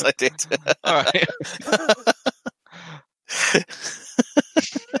 Yes, I did. All right.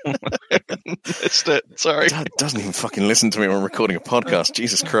 Missed it. Sorry. Dad doesn't even fucking listen to me when we're recording a podcast.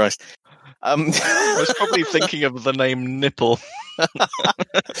 Jesus Christ. I was probably thinking of the name Nipple.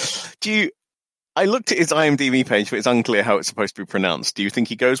 I looked at his IMDb page, but it's unclear how it's supposed to be pronounced. Do you think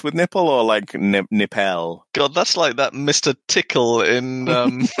he goes with nipple or Nippel? God, that's like that Mr. Tickle in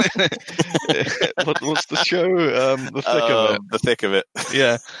what's the show? The Thick of It. The Thick of It.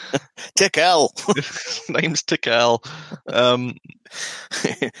 Yeah. Tickle. Name's Tickle. The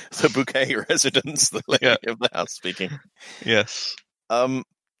Bouquet residence, the lady of the house speaking. Yes. All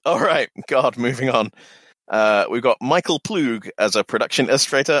right. God, moving on. We've got Michael Plug as a production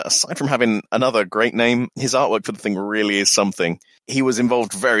illustrator. Aside from having another great name, his artwork for the thing really is something. He was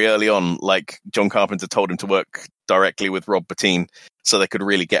involved very early on, like John Carpenter told him to work directly with Rob Bottin so they could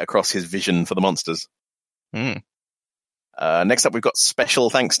really get across his vision for the monsters. Next up, we've got special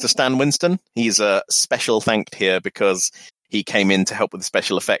thanks to Stan Winston. He's special thanked here because he came in to help with the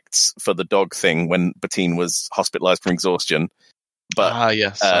special effects for the dog thing when Bottin was hospitalized from exhaustion. But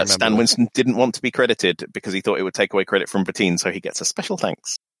yes, Stan Winston didn't want to be credited because he thought it would take away credit from Bottin, so he gets a special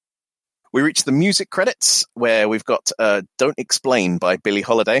thanks. We reach the music credits, where we've got Don't Explain by Billie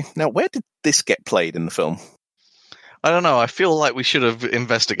Holiday. Now, where did this get played in the film? I don't know. I feel like we should have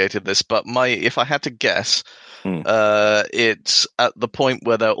investigated this, but if I had to guess, it's at the point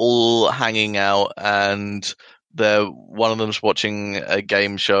where they're all hanging out and one of them's watching a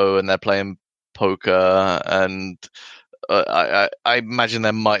game show and they're playing poker, and I imagine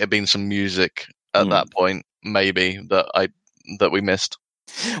there might have been some music at that point, maybe that we missed.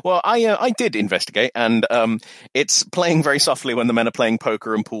 Well, I did investigate, and it's playing very softly when the men are playing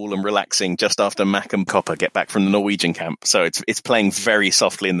poker and pool and relaxing just after Mac and Copper get back from the Norwegian camp. So it's playing very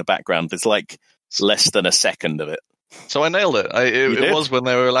softly in the background. There's like less than a second of it. So I nailed it. It was when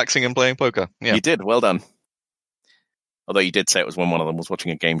they were relaxing and playing poker. Yeah, you did. Well done. Although you did say it was when one of them was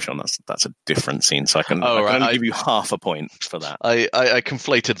watching a game show. That's a different scene. So I can only give you half a point for that. I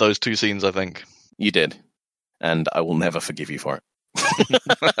conflated those two scenes, I think. You did. And I will never forgive you for it.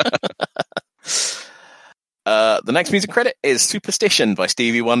 The next music credit is Superstition by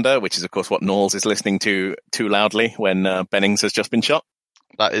Stevie Wonder, which is, of course, what Knowles is listening to too loudly when Bennings has just been shot.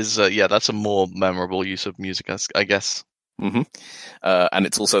 That is, that's a more memorable use of music, I guess. Mm-hmm. And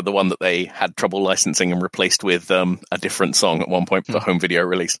it's also the one that they had trouble licensing and replaced with a different song at one point for the home video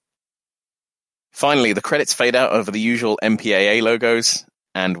release. Finally, the credits fade out over the usual MPAA logos,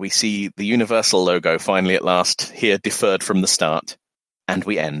 and we see the Universal logo finally at last, here deferred from the start, and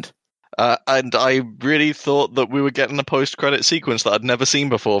we end. And I really thought that we were getting a post-credit sequence that I'd never seen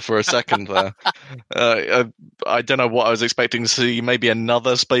before for a second there. I don't know what I was expecting to see, maybe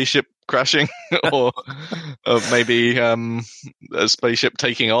another spaceship crashing, or maybe a spaceship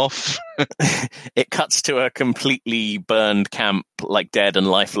taking off. It cuts to a completely burned camp, like dead and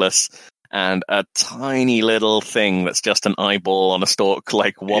lifeless, and a tiny little thing that's just an eyeball on a stalk,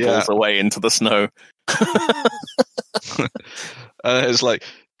 like wobbles away into the snow. And it's like,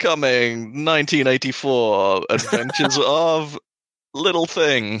 coming 1984, Adventures of Little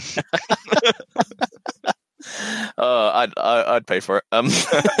Thing. I'd pay for it.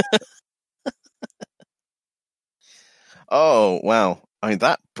 Oh, wow. I mean,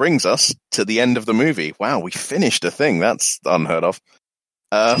 that brings us to the end of the movie. Wow, we finished a thing. That's unheard of.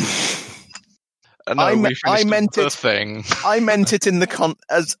 I meant the thing. I meant it in the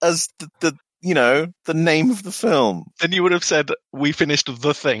as the the name of the film. Then you would have said we finished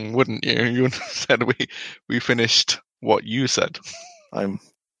the thing, wouldn't you? You would have said we finished what you said. I'm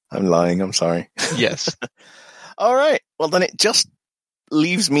lying. I'm sorry. Yes. All right. Well, then it just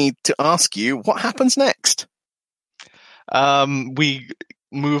leaves me to ask you, what happens next? We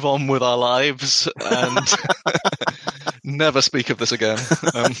move on with our lives and never speak of this again.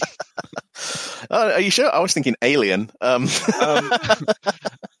 Are you sure? I was thinking Alien.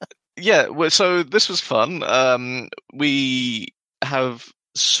 Yeah, so this was fun. We have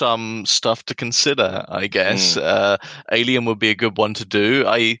some stuff to consider, I guess. Alien would be a good one to do.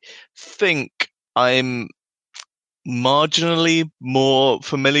 I think I'm marginally more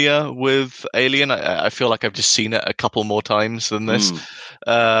familiar with Alien. I feel like I've just seen it a couple more times than this.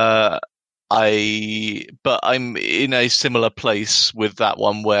 But I'm in a similar place with that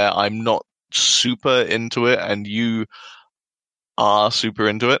one where I'm not super into it, and you are super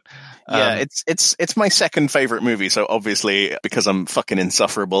into it. Yeah, it's my second favorite movie, so obviously because I'm fucking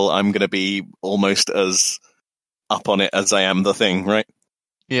insufferable, I'm going to be almost as up on it as I am The Thing, right?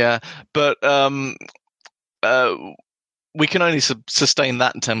 Yeah, but we can only sustain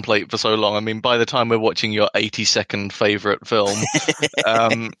that template for so long. I mean, by the time we're watching your 82nd favorite film,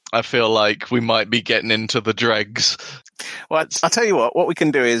 I feel like we might be getting into the dregs. Well, I'll tell you what we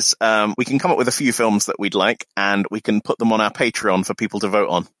can do is we can come up with a few films that we'd like, and we can put them on our Patreon for people to vote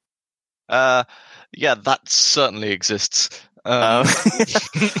on. Yeah, that certainly exists.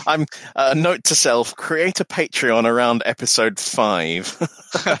 I'm note to self: create a Patreon around episode 5.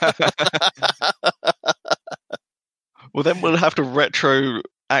 Well, then we'll have to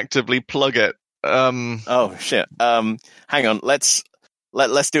retroactively plug it. Oh shit! Hang on. Let's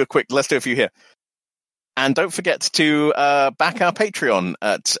do a few here. And don't forget to back our Patreon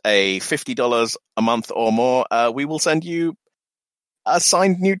at a $50 a month or more. We will send you a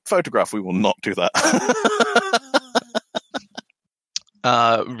signed nude photograph. We will not do that.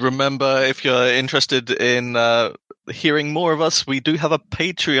 Remember, if you're interested in hearing more of us, we do have a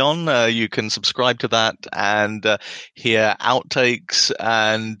Patreon. You can subscribe to that and hear outtakes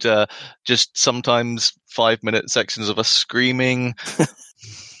and just sometimes 5-minute sections of us screaming.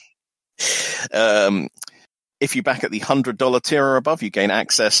 If you back at the $100 tier or above, you gain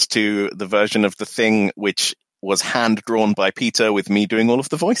access to the version of The Thing which was hand-drawn by Peter with me doing all of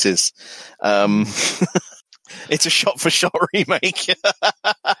the voices. It's a shot-for-shot remake.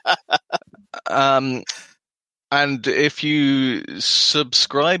 And if you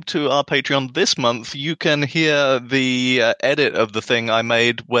subscribe to our Patreon this month, you can hear the edit of The Thing I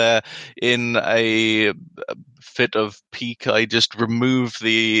made where in a fit of pique, I just remove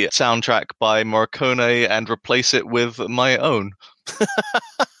the soundtrack by Morricone and replace it with my own.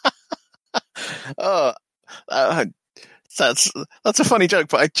 That's a funny joke,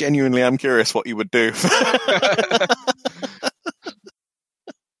 but I genuinely am curious what you would do.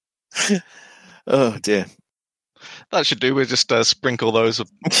 Oh dear. That should do. We'll just sprinkle those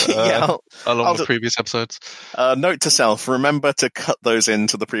along with previous episodes. Note to self, remember to cut those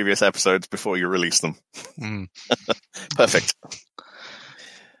into the previous episodes before you release them. Perfect.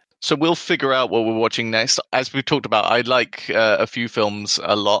 So we'll figure out what we're watching next. As we've talked about, I like a few films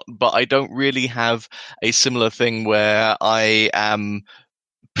a lot, but I don't really have a similar thing where I am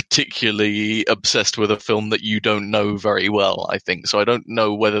particularly obsessed with a film that you don't know very well, I think. So I don't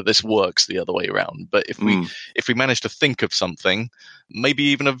know whether this works the other way around. But if we manage to think of something, maybe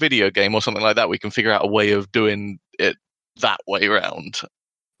even a video game or something like that, we can figure out a way of doing it that way around.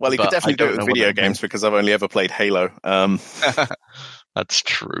 Well, you could definitely do it with video games because I've only ever played Halo. That's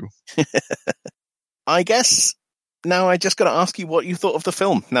true. I guess now I just got to ask you what you thought of the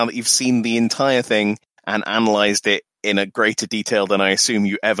film now that you've seen the entire thing and analyzed it in a greater detail than I assume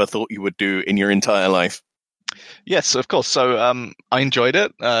you ever thought you would do in your entire life. Yes, of course. So I enjoyed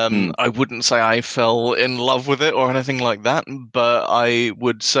it. I wouldn't say I fell in love with it or anything like that, but I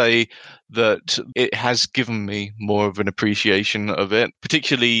would say that it has given me more of an appreciation of it,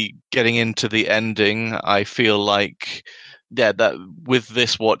 particularly getting into the ending. I feel like, that with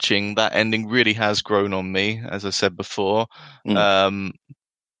this watching, that ending really has grown on me, as I said before.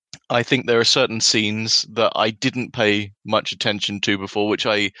 I think there are certain scenes that I didn't pay much attention to before, which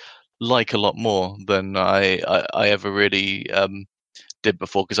I like a lot more than I ever really did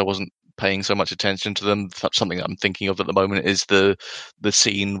before, because I wasn't paying so much attention to them. Something I'm thinking of at the moment is the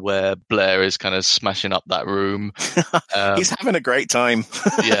scene where Blair is kind of smashing up that room. He's having a great time.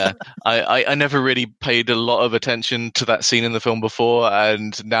 Yeah, I never really paid a lot of attention to that scene in the film before,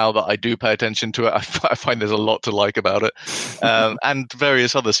 and now that I do pay attention to it, I find there's a lot to like about it, and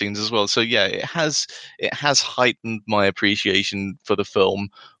various other scenes as well. So yeah, it has heightened my appreciation for the film.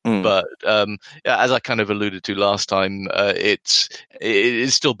 But as I kind of alluded to last time, it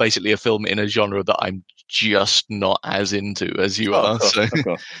is still basically a film in a genre that I'm just not as into as you are.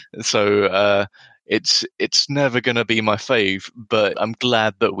 So it's never going to be my fave. But I'm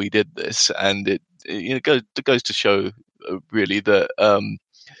glad that we did this, and it goes to show really that.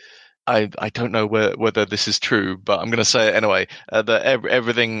 I don't know whether this is true, but I'm going to say it anyway. That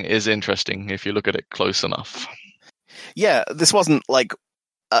everything is interesting if you look at it close enough. Yeah, this wasn't like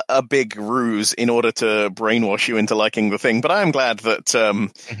a big ruse in order to brainwash you into liking the thing, but I am glad that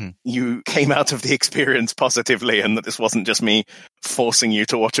you came out of the experience positively, and that this wasn't just me forcing you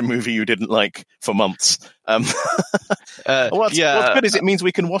to watch a movie you didn't like for months. What's good is it means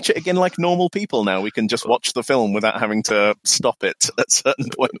we can watch it again like normal people now. We can just watch the film without having to stop it at certain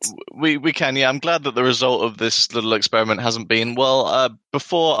points. We can, yeah. I'm glad that the result of this little experiment hasn't been,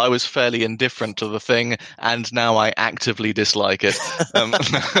 before I was fairly indifferent to the thing, and now I actively dislike it.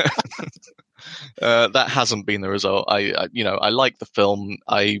 That hasn't been the result. I like the film.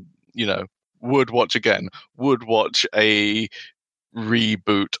 I would watch again. Would watch a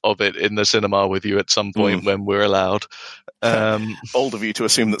reboot of it in the cinema with you at some point when we're allowed. Bold of you to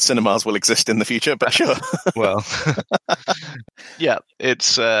assume that cinemas will exist in the future, but sure. Well, yeah,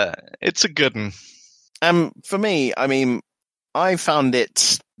 it's a good one. For me, I mean, I found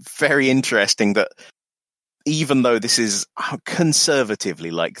it very interesting that even though this is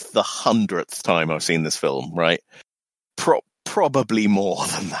conservatively like the 100th time I've seen this film, right? Probably more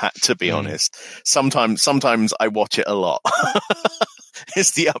than that, to be honest. Sometimes I watch it a lot.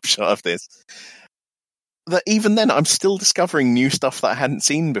 Is the upshot of this. That even then, I'm still discovering new stuff that I hadn't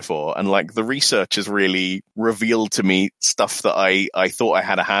seen before, and like the research has really revealed to me stuff that I thought I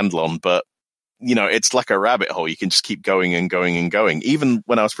had a handle on, but it's like a rabbit hole. You can just keep going and going and going. Even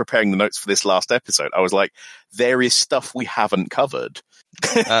when I was preparing the notes for this last episode, I was like, there is stuff we haven't covered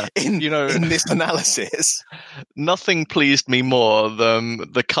in this analysis. Nothing pleased me more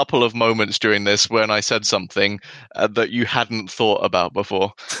than the couple of moments during this when I said something that you hadn't thought about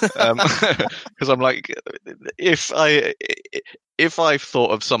before. Because I'm like, if I've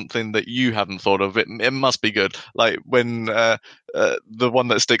thought of something that you hadn't thought of, it must be good. Like when the one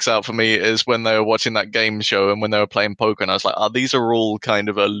that sticks out for me is when they were watching that game show and when they were playing poker, and I was like, these are all kind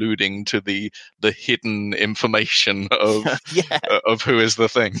of alluding to the hidden information of of who is the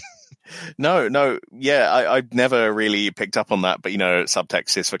thing. No, yeah, I've never really picked up on that, but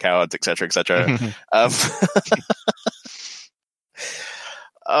subtext is for cowards, etc., etc.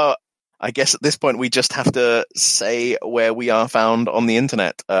 I guess at this point we just have to say where we are found on the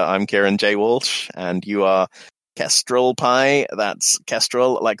internet. I'm Kieran J. Walsh, and you are Kestrel Pie. That's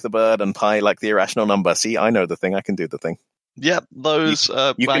Kestrel like the bird and Pi like the irrational number. See, I know the thing. I can do the thing. Yep, those.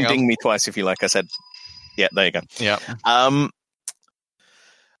 You can ding me twice if you like. I said, yeah, there you go. Yeah.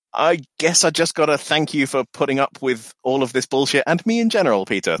 I guess I just got to thank you for putting up with all of this bullshit and me in general,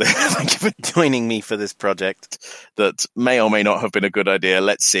 Peter. Thank you for joining me for this project that may or may not have been a good idea.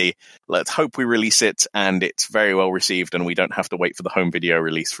 Let's see. Let's hope we release it and it's very well received and we don't have to wait for the home video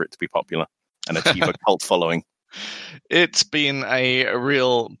release for it to be popular and achieve a cult following. It's been a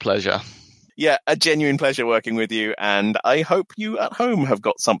real pleasure. Yeah, a genuine pleasure working with you, and I hope you at home have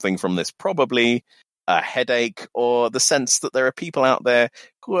got something from this. Probably a headache or the sense that there are people out there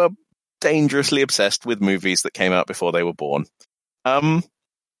who are dangerously obsessed with movies that came out before they were born.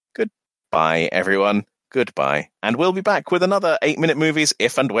 Goodbye, everyone. Goodbye. And we'll be back with another 8-minute movies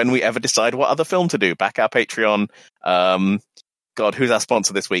if and when we ever decide what other film to do. Back our Patreon. God, who's our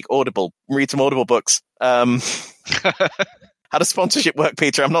sponsor this week? Audible. Read some Audible books. How does sponsorship work,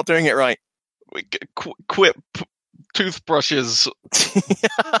 Peter? I'm not doing it right. Quip toothbrushes.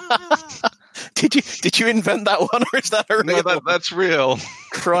 Did you invent that one, or is that a real? No, that's real.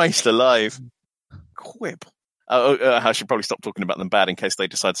 Christ alive. Quip. I should probably stop talking about them bad in case they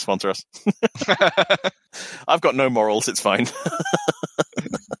decide to sponsor us. I've got no morals. It's fine.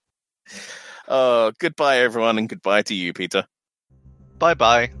 Goodbye, everyone, and goodbye to you, Peter.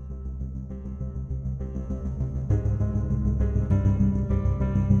 Bye-bye.